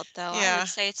 stepchild, though. I Yeah. would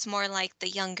say it's more like the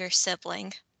younger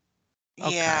sibling.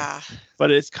 Okay. Yeah.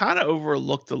 But it's kind of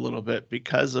overlooked a little bit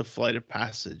because of Flight of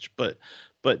Passage. But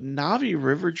Navi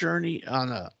River Journey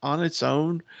on its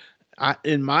own,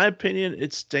 in my opinion,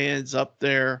 it stands up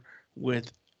there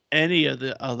with any of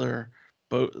the other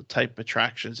boat type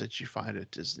attractions that you find at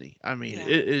Disney. I mean, Yeah.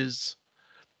 it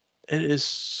is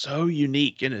so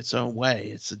unique in its own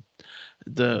way.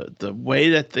 The way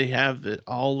that they have it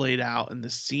all laid out and the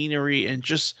scenery and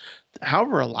just how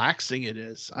relaxing it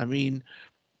is. I mean,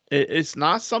 it's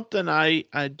not something I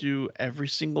do every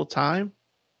single time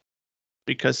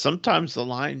because sometimes the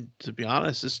line, to be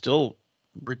honest, is still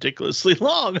ridiculously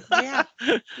long. Yeah.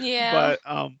 Yeah.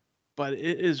 But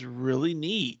it is really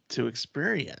neat to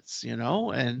experience, you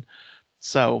know? And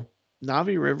so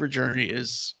Navi River Journey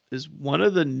is one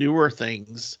of the newer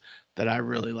things that I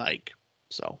really like.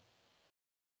 So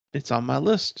it's on my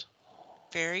list.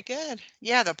 Very good.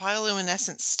 Yeah, the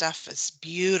bioluminescent stuff is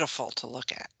beautiful to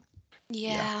look at.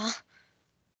 Yeah.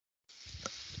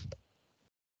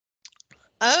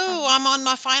 Oh, I'm on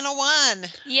my final one.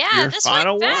 Yeah, Your this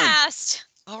final went one. fast.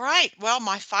 All right. Well,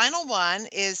 my final one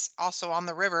is also on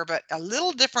the river, but a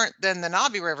little different than the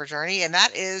Navi River Journey, and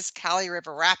that is Cali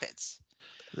River Rapids.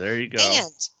 There you go.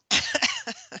 And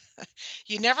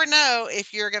you never know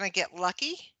if you're going to get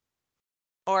lucky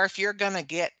or if you're going to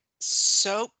get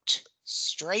soaked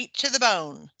straight to the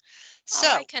bone. Oh,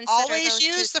 I So consider always those two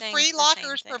use the things free the same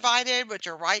lockers thing. provided, which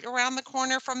are right around the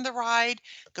corner from the ride.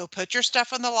 Go put your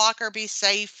stuff in the locker, be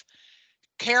safe.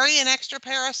 Carry an extra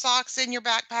pair of socks in your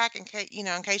backpack in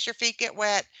case your feet get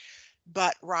wet,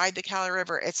 but ride the Cali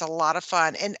River. It's a lot of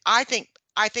fun. And I think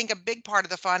a big part of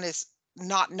the fun is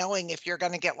not knowing if you're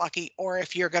going to get lucky or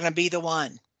if you're going to be the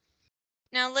one.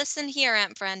 Now listen here,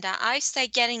 Aunt Brenda. I say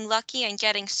getting lucky and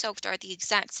getting soaked are the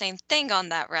exact same thing on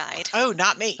that ride. Oh,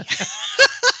 not me.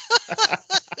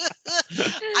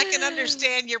 I can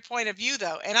understand your point of view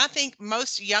though, and I think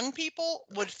most young people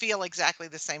would feel exactly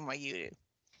the same way you do.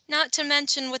 Not to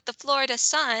mention with the Florida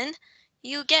sun,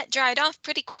 you get dried off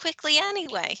pretty quickly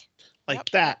anyway. Like Yep.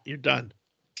 that, you're done.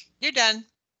 You're done.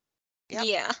 Yep.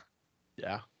 Yeah.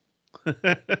 Yeah.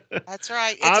 That's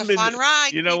right. It's a I'm in. fun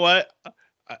ride. You know what?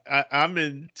 I'm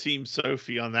in Team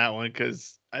Sophie on that one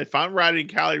because if I'm riding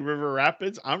Cali River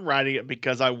Rapids, I'm riding it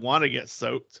because I want to get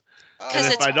soaked. And Because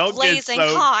if it's I don't get blazing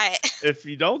soaked, hot. if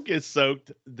you don't get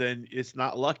soaked, then it's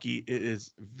not lucky. It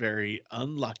is very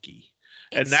unlucky.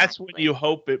 And that's when Exactly. you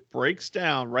hope it breaks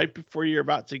down right before you're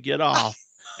about to get off.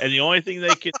 And the only thing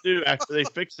they can do after they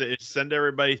fix it is send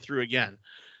everybody through again.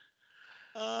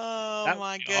 Oh That would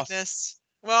my be awesome. goodness.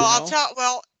 Well, You I'll know? tell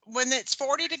well, when it's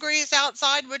 40 degrees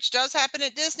outside, which does happen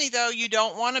at Disney though, you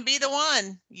don't want to be the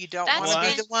one. You don't That's want to Well, be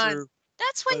when the that's one. true.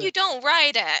 that's when But you don't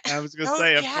ride it. I was gonna Oh,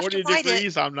 say you at have to 40 write it.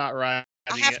 degrees, I'm not riding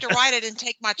I have it. to write it and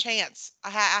take my chance. I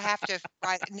have to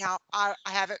write it. Now I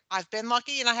haven't I've been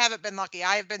lucky and I haven't been lucky.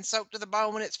 I have been soaked to the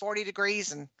bone when it's 40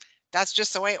 degrees and that's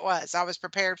just the way it was. I was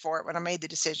prepared for it when I made the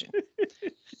decision.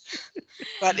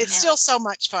 But it's Yeah. still so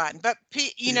much fun. But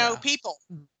Yeah. people,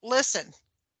 listen.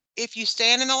 If you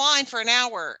stand in the line for an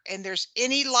hour and there's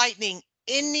any lightning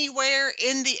anywhere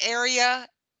in the area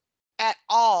at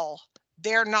all,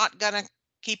 they're not going to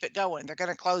keep it going. They're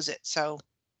going to close it. So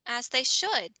As they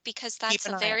should, because keep that's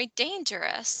an eye out. very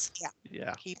dangerous.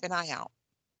 Yeah. Keep an eye out.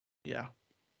 Yeah.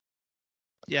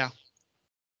 Yeah.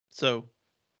 So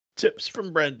tips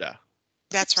from Brenda.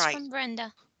 That's Tips right. from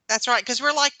Brenda. That's right. Because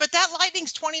we're like, but that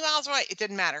lightning's 20 miles away. It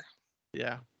didn't matter.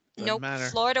 Yeah. Doesn't Nope. matter.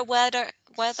 Florida weather.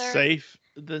 Safe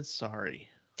than sorry.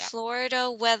 Yep.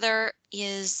 Florida weather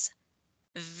is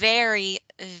very,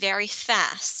 very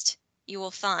fast. You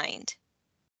will find.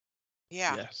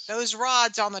 Yeah. Yes. Those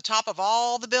rods on the top of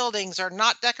all the buildings are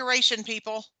not decoration,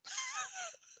 people.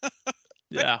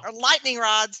 Yeah. Are lightning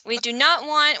rods. We do not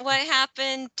want what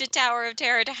happened to Tower of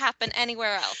Terror to happen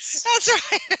anywhere else.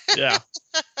 That's right. Yeah.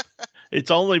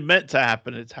 It's only meant to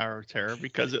happen at Tower of Terror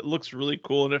because it looks really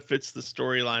cool and it fits the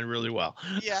storyline really well.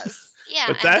 Yes. Yeah,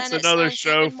 But and that's then it another sends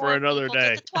show even for more another people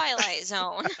day. to the Twilight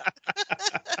Zone.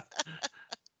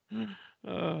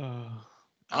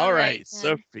 All right, then.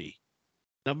 Sophie.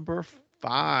 Number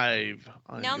 5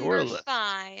 on your Number list.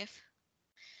 5.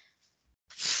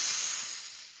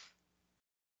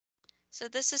 So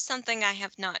this is something I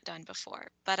have not done before,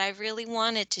 but I really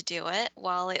wanted to do it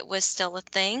while it was still a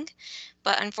thing.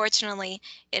 But unfortunately,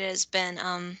 it has been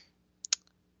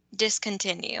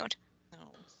discontinued. No.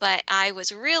 But I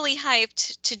was really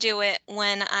hyped to do it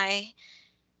when I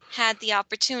had the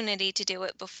opportunity to do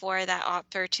it before that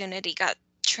opportunity got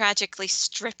tragically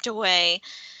stripped away.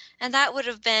 and that would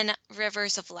have been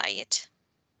Rivers of Light.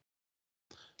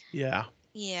 Yeah.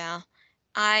 Yeah,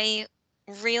 I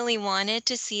really wanted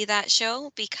to see that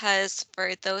show because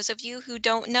for those of you who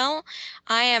don't know,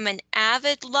 I am an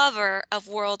avid lover of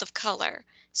World of Color.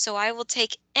 So I will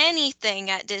take anything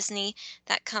at Disney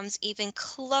that comes even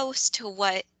close to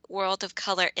what World of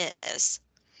Color is.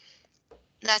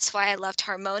 That's why I loved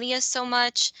Harmonious so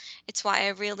much. It's why I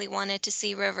really wanted to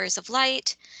see Rivers of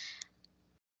Light.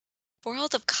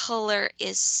 World of Color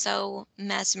is so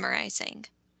mesmerizing.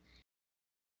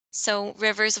 So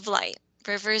Rivers of Light.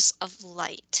 Rivers of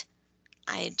Light.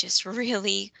 I just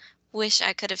really wish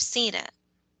I could have seen it.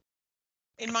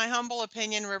 In my humble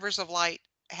opinion, Rivers of Light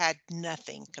had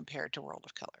nothing compared to World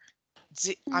of Color.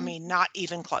 I Mm. mean, not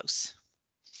even close.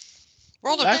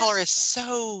 World of Yeah. Color is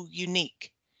so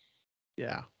unique.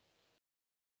 Yeah.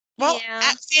 Well,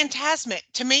 Yeah.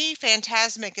 Fantasmic, to me,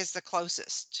 Fantasmic is the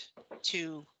closest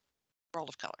to World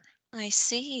of Color. I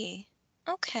see.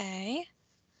 Okay.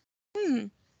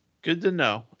 Good to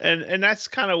know. And that's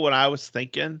kind of what I was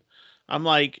thinking. I'm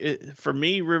like, for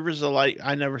me, Rivers of Light,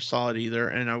 I never saw it either,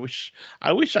 and I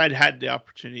wish I'd had the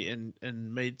opportunity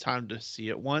and made time to see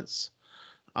it once.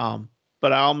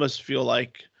 But I almost feel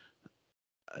like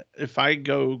if I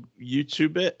go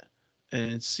YouTube it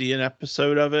and see an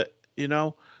episode of it,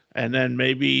 and then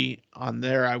maybe on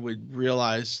there I would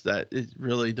realize that it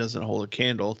really doesn't hold a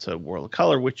candle to World of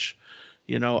Color, which,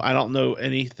 I don't know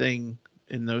anything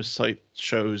in those type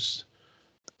shows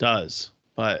does,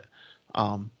 but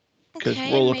because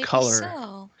Okay, World of maybe Color.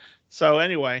 so. So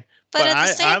anyway, But but at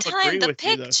the same I time, agree the with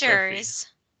you though, Sophie. pictures.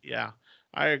 Yeah,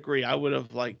 I agree. I would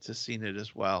have liked to seen it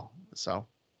as well. So,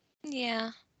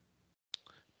 Yeah,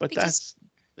 but because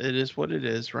it is what it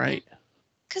is, right?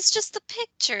 just the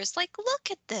pictures. Like,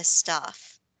 look at this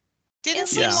stuff. Didn't It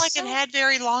seem looks Yeah. like it so. had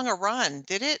very long a run,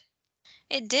 did it?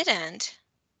 It didn't,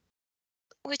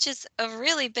 which is a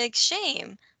really big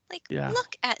shame. Like, Yeah.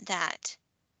 look at that.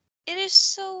 It is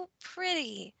so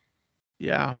pretty.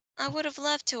 Yeah. I would have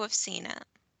loved to have seen it.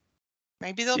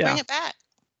 Maybe they'll bring Yeah. it back.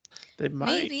 They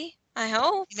might. Maybe. I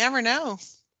hope. You never know.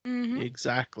 Mm-hmm.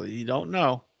 Exactly. You don't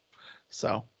know.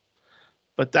 So,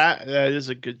 but that is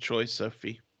a good choice,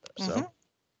 Sophie. So, Mhm.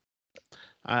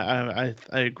 I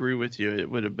agree with you. It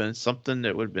would have been something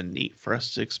that would have been neat for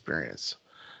us to experience.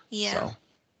 Yeah.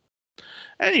 So,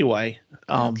 anyway,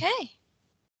 Okay.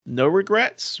 no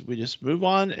regrets. We just move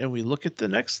on and we look at the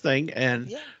next thing. And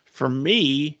Yeah. for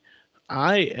me,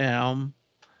 I am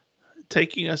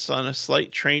taking us on a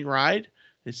slight train ride.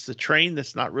 It's the train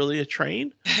that's not really a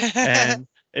train, and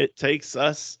it takes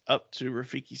us up to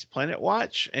Rafiki's Planet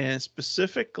Watch. And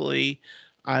specifically,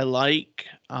 I like.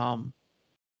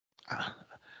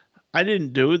 I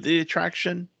didn't do the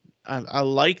attraction. I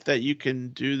like that you can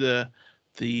do the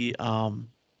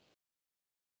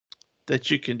that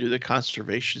you can do the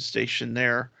conservation station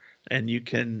there, and you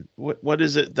can what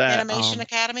is it that Animation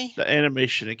Academy. the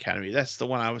Animation Academy. That's the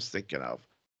one I was thinking of.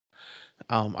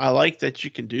 I like that you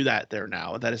can do that there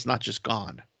now. That it's not just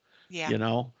gone. Yeah. You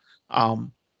know,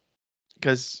 um,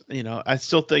 because I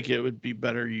still think it would be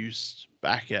better used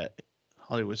back at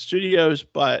Hollywood Studios,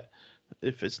 but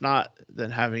if it's not,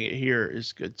 then having it here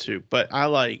is good too. But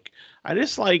I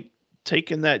just like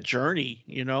taking that journey,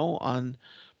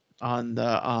 on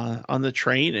the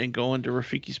train and going to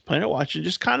Rafiki's Planet Watch and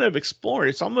just kind of explore.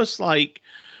 It's almost like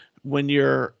when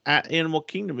you're at Animal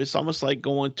Kingdom, it's almost like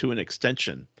going to an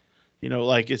extension,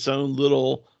 like its own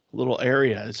little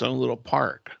area, its own little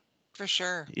park, For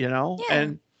sure. Yeah.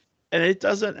 and it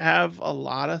doesn't have a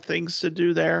lot of things to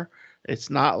do there. It's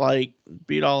not like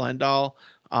beat all end all.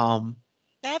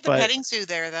 They have the But petting zoo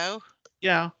there though.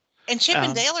 yeah, And Chip and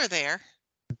um, Dale are there.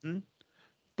 mhm.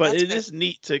 But That's it good. is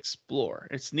neat to explore.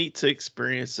 It's neat to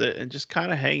experience it and just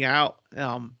kind of hang out.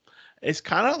 It's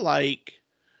kind of like,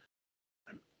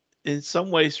 in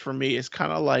some ways, for me, it's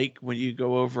kind of like when you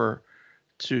go over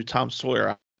to Tom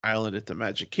Sawyer Island at the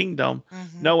Magic Kingdom,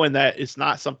 Mhm. knowing that it's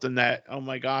not something that, oh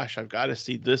my gosh, I've got to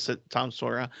see this at Tom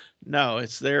Sawyer. No,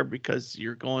 it's there because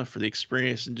you're going for the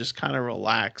experience and just kind of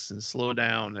relax and slow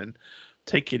down and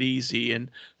take it easy.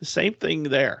 And the same thing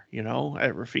there,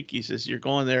 at Rafiki's is you're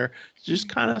going there, just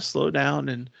kind of slow down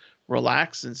and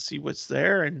relax and see what's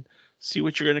there and see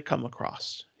what you're going to come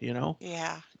across.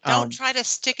 Yeah. Don't Um, try to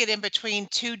stick it in between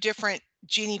two different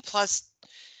Genie Plus.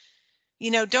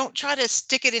 Don't try to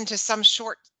stick it into some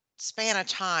short span of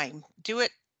time. Do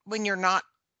it when you're not,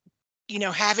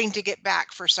 having to get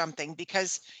back for something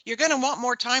because you're going to want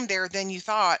more time there than you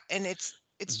thought, and it's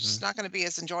just mhm. not going to be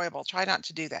as enjoyable. Try not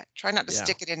to do that. Try not to Yeah,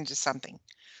 stick it into something.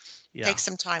 yeah. Take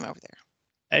some time over there.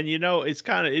 And it's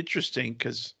kind of interesting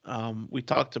because we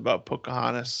talked about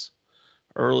Pocahontas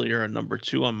earlier, number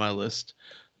 2 on my list.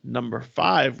 Number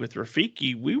 5 with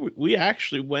Rafiki, we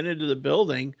actually went into the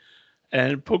building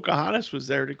and Pocahontas was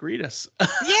there to greet us.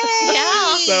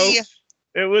 Yeah. So Yay!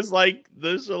 it was like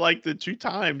those are like the 2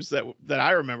 times that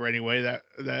I remember anyway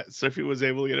that Sophie was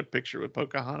able to get a picture with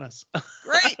Pocahontas.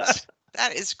 Great.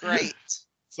 That is great.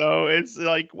 So it's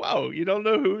like, wow, you don't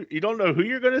know who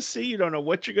you're going to see, you don't know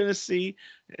what you're going to see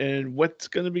and what's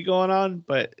going to be going on,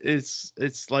 but it's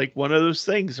like one of those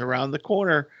things around the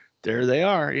corner. There they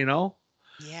are, you know?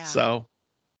 Yeah. So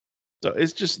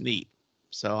it's just neat.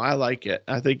 So I like it.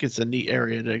 I think it's a neat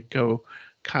area to go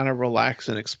kind of relax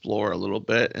and explore a little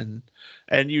bit and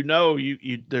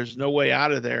you there's no way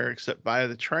out of there except by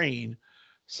the train.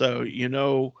 So you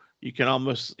can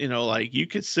almost, like you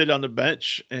could sit on the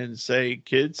bench and say,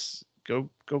 "Kids, go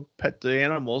pet the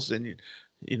animals," and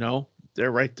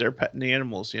they're right there petting the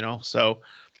animals, So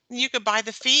You could buy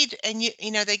the feed and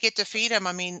they get to feed them.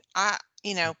 I mean,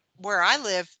 where I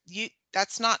live,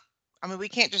 that's not, I mean, we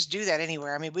can't just do that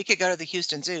anywhere. I mean, we could go to the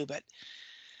Houston Zoo, but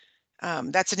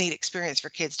that's a neat experience for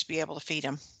kids to be able to feed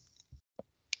them. So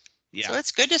yeah,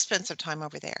 it's good to spend some time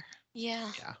over there.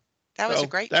 Yeah. yeah. That was a So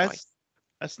great choice.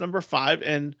 that's number 5,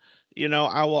 and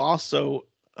I will also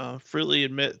freely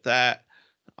admit that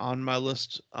on my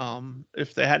list,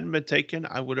 if they hadn't been taken,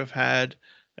 I would have had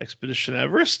Expedition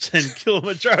Everest and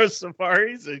Kilimanjaro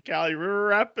Safaris and Cali River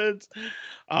Rapids.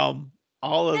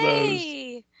 All of those.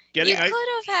 Hey, Getting you ice could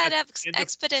have had cream at the end of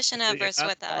Expedition the Everest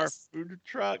with our us. food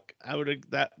truck, I would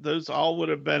have those all would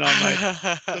have been on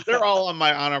my. So they're all on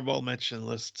my honorable mention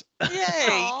list. Yay!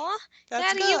 Aw,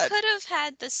 That's Daddy, you good. could have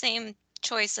had the same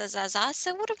choices as us.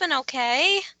 It would have been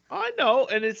okay. I know,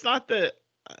 and it's not that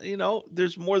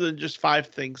there's more than just 5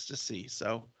 things to see,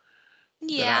 so that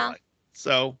I Yeah, like.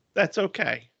 So that's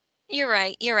okay. you're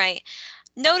right. You're right.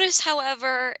 Notice,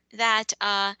 however, that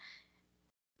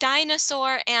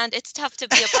dinosaur and It's Tough to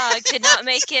Be a Bug did not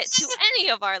make it to any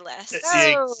of our lists.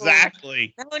 No.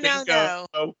 Exactly. No, no, Bingo.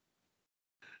 no.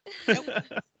 Nope.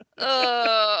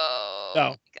 Oh No,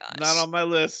 my not gosh. on my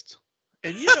list.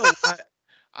 And you know what?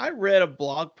 I read a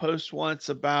blog post once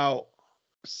about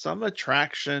some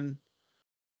attraction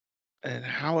and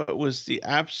how it was the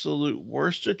absolute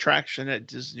worst attraction at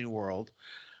Disney World.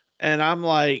 And I'm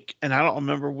like, and I don't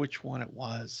remember which one it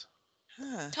was.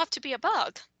 Huh. Tough to Be a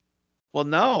Bug. Well,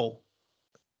 no.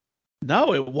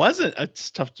 No, it wasn't.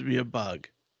 It's tough to be a bug.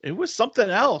 It was something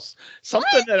else.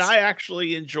 Something that I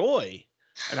actually enjoy.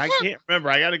 And I can't remember.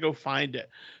 I got to go find it.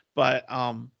 But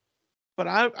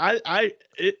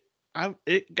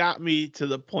it got me to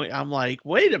the point I'm like,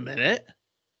 wait a minute.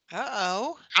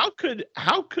 Uh-oh. How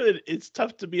could It's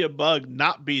Tough to Be a Bug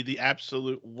not be the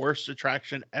absolute worst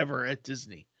attraction ever at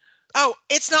Disney? Oh,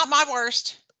 it's not my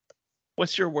worst.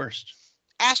 What's your worst?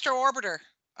 Astro Orbiter.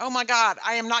 Oh my God,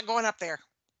 I am not going up there.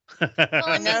 Well,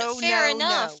 I mean, No, fair no,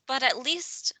 enough, no. but at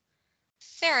least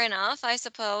fair enough, I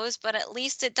suppose, but at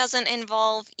least it doesn't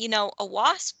involve, a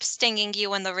wasp stinging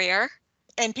you in the rear.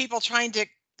 And people trying to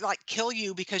like kill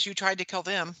you because you tried to kill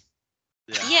them.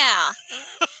 Yeah.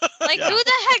 Like, Yeah. who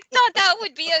the heck thought that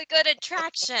would be a good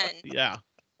attraction? Yeah.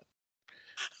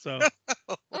 So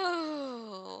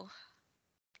Oh.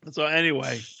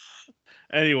 anyway,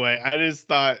 I just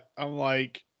thought, I'm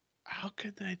like, how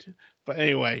could they do? But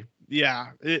anyway,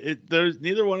 yeah, there's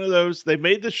neither one of those. They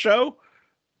made the show,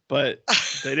 but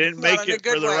they didn't Not make in a it for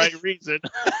good the way. right reason.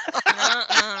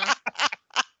 Uh-uh.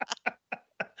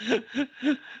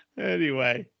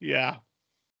 Anyway, yeah.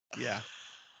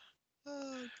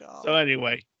 Oh God. So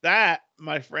anyway, that,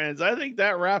 my friends, I think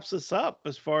that wraps us up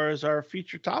as far as our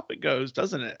feature topic goes,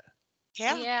 doesn't it?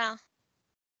 Yeah. Yeah.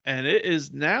 And it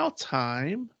is now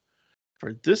time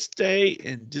for This Day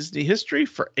in Disney History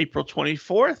for April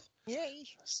 24th. Yay.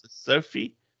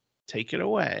 Sophie, take it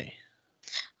away.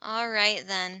 All right,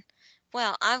 then.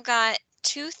 Well, I've got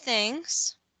 2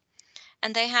 things,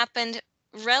 and they happened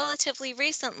relatively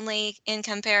recently in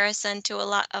comparison to a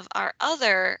lot of our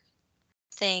other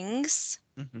things.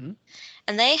 Mm-hmm.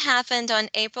 And they happened on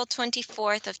April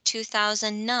 24th of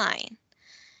 2009.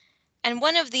 And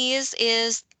one of these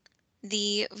is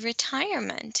the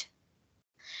retirement.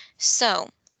 So,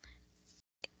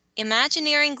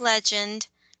 Imagineering legend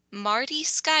Marty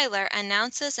Schuyler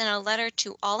announces in a letter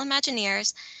to all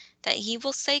Imagineers that he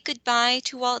will say goodbye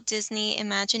to Walt Disney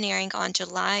Imagineering on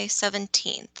July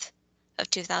 17th of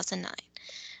 2009.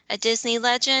 A Disney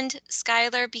legend,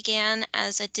 Schuyler began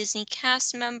as a Disney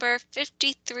cast member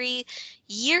 53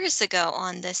 years ago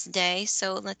on this day.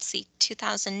 So let's see,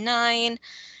 2009,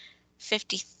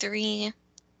 53,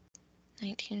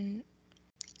 19.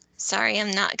 Sorry,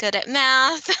 I'm not good at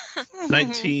math.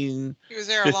 1953. He was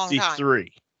there a long time.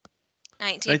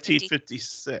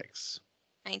 1956.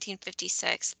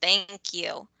 1956. Thank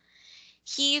you.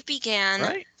 He began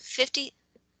Right? 50.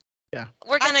 Yeah.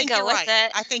 We're I going to think go you're with right.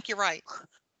 it. I think you're right.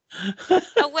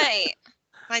 Oh, wait.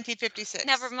 1956.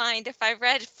 Never mind. If I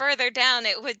read further down,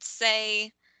 it would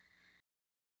say.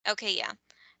 Okay, yeah.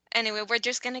 Anyway, we're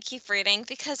just going to keep reading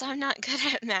because I'm not good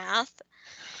at math.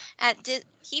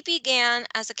 He began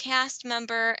as a cast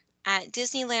member at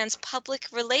Disneyland's Public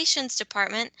Relations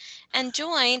Department and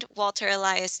joined Walter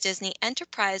Elias Disney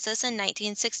Enterprises in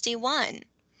 1961.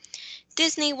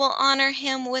 Disney will honor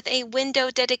him with a window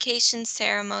dedication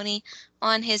ceremony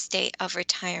on his date of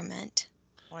retirement.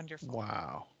 Wonderful.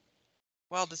 Wow.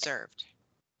 Well deserved.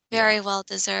 Very Yeah. well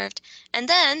deserved. And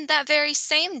then that very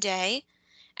same day,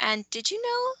 and did you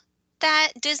know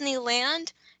that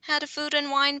Disneyland had a food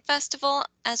and wine festival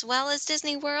as well as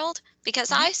Disney World? Because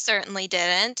Mhm. I certainly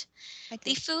didn't. I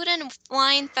The did. Food and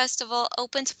Wine Festival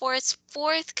opens for its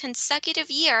 4th consecutive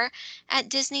year at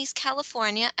Disney's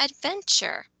California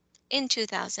Adventure in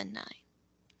 2009.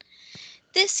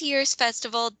 This year's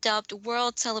festival, dubbed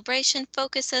World Celebration,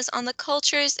 focuses on the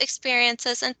cultures,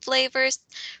 experiences, and flavors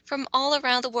from all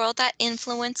around the world that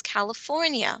influence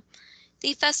California.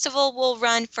 The festival will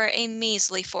run for a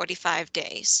measly 45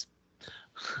 days.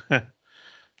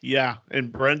 Yeah.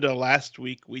 And Brenda, last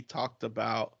week we talked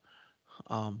about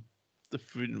the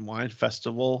Food and Wine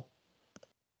Festival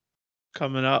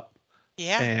coming up.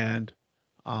 Yeah. And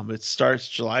it starts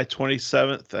July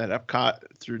 27th at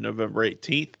Epcot through November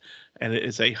 18th. And it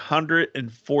is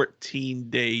 114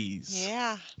 days.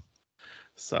 Yeah.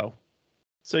 So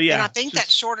yeah. And I think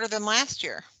that's shorter than last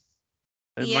year.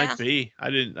 It Yeah. might be. I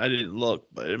didn't look,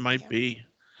 but it might Yeah. be.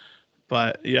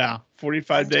 But yeah,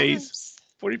 45 Fun days. times.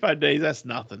 45 days, that's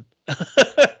nothing.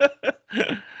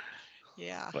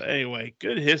 Yeah. But anyway,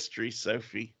 good history,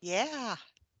 Sophie. Yeah.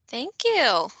 Thank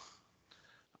you.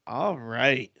 All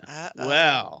right. Uh-oh.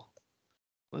 Well,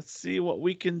 let's see what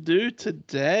we can do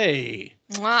today.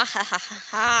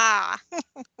 Mwahaha.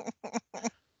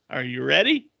 Are you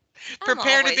ready?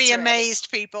 Prepare to be amazed,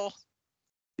 people.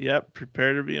 Yep,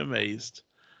 prepare to be amazed.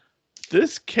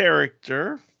 This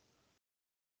character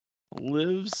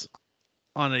lives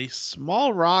on a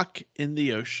small rock in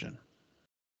the ocean.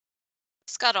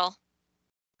 Scuttle.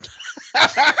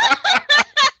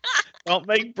 Don't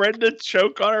make Brenda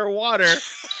choke on her water.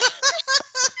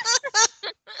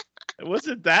 Was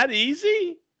it that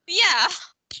easy? Yeah.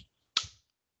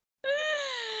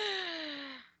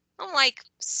 I'm like,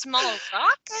 small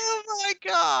rock? Oh my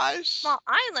gosh. Small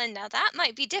island. Now that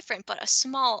might be different, but a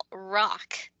small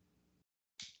rock.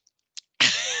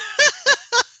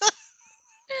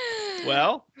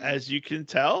 Well, as you can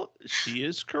tell, she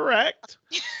is correct.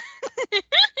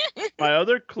 My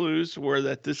other clues were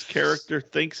that this character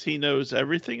thinks he knows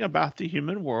everything about the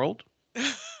human world.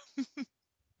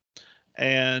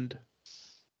 And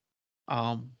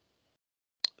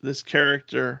this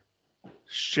character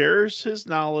shares his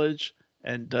knowledge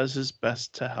and does his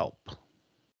best to help.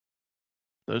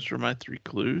 Those were my 3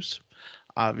 clues.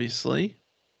 Obviously,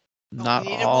 not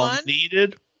needed all one?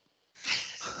 needed.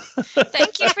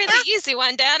 Thank you for the easy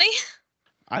one, Daddy.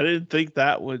 I didn't think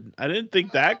that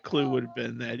clue would have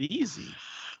been that easy.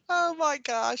 Oh my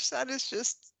gosh, that is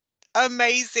just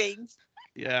amazing.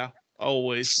 Yeah,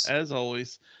 always, as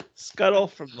always. Scuttle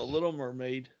from The Little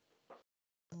Mermaid.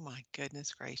 Oh my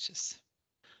goodness gracious.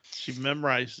 She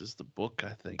memorizes the book,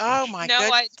 I think. Oh my No,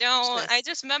 goodness. I don't. I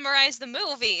just memorize the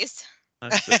movies.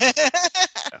 That's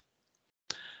it.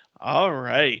 All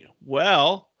right.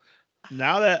 Well,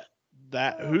 now that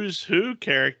Who's Who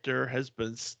character has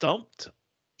been stumped.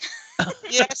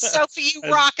 Yes, Sophie, you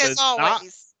Has rock been as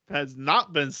always. has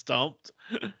not been stumped.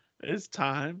 It's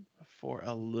time for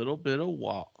a little bit of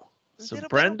walk. So Little bit of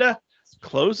Brenda, walk.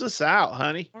 close us out,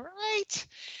 honey. All right.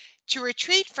 To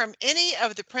retreat from any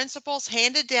of the principles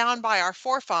handed down by our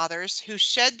forefathers who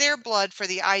shed their blood for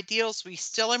the ideals we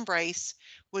still embrace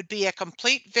would be a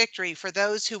complete victory for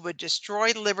those who would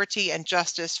destroy liberty and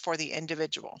justice for the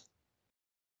individual.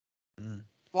 Mm.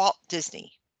 Walt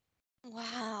Disney.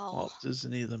 Wow. Walt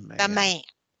Disney, the man. The man.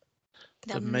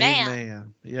 The main man.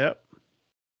 man. Yep.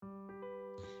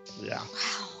 Yeah.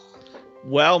 Wow.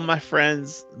 Well, my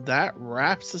friends, that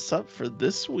wraps us up for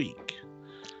this week.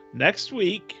 Next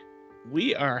week,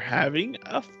 we are having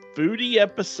a foodie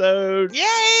episode. Yay!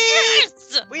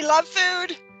 Yes! We love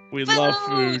food. We love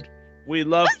food. We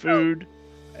love food.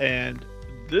 And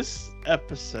this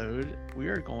episode, we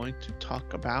are going to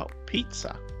talk about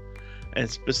pizza. And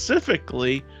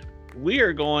specifically, we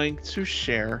are going to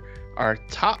share our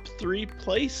top 3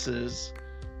 places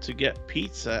to get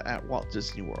pizza at Walt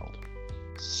Disney World.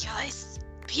 Yes.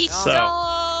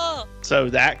 Pizza. So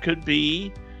that could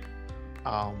be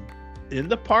in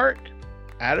the park,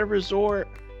 at a resort,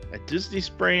 at Disney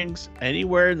Springs,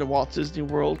 anywhere in the Walt Disney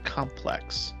World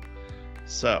complex.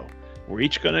 So we're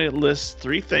each going to list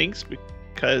 3 things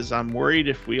because I'm worried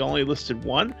if we only listed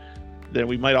one, then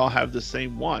we might all have the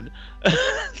same one.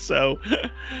 so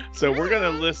we're going to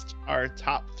list our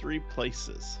top 3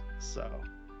 places. So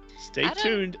stay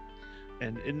tuned.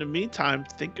 And in the meantime,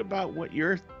 think about what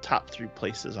your top 3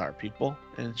 places are, people,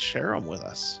 and share them with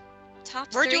us.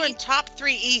 We're doing top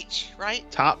 3 each, right?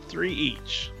 Top 3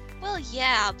 each. Well,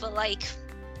 yeah, but like,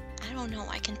 I don't know.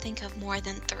 I can think of more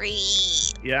than 3.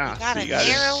 Yeah. You gotta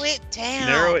narrow it down.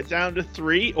 Narrow it down to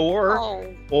 3,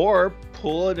 or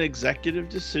pull an executive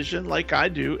decision like I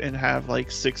do and have like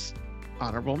 6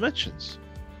 honorable mentions.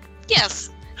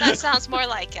 Yes, that sounds more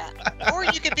like it. Or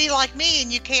you could be like me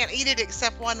and you can't eat it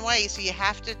except one way, so you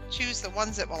have to choose the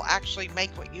ones that will actually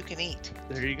make what you can eat.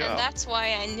 There you go. And that's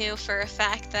why I knew for a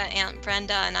fact that Aunt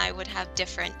Brenda and I would have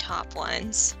different top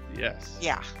ones. Yes.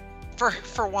 Yeah.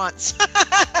 For once.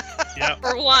 Yeah.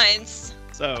 For once.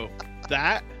 So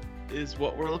that is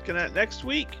what we're looking at next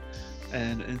week.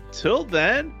 And until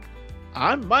then,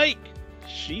 I'm Mike.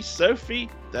 She's Sophie.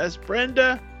 That's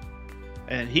Brenda.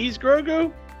 And he's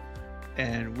Grogu.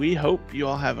 And we hope you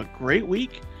all have a great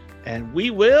week. And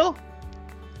we will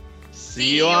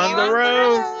see you on the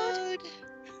road.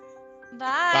 Bye.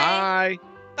 Bye.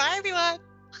 Bye, everyone.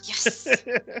 Yes.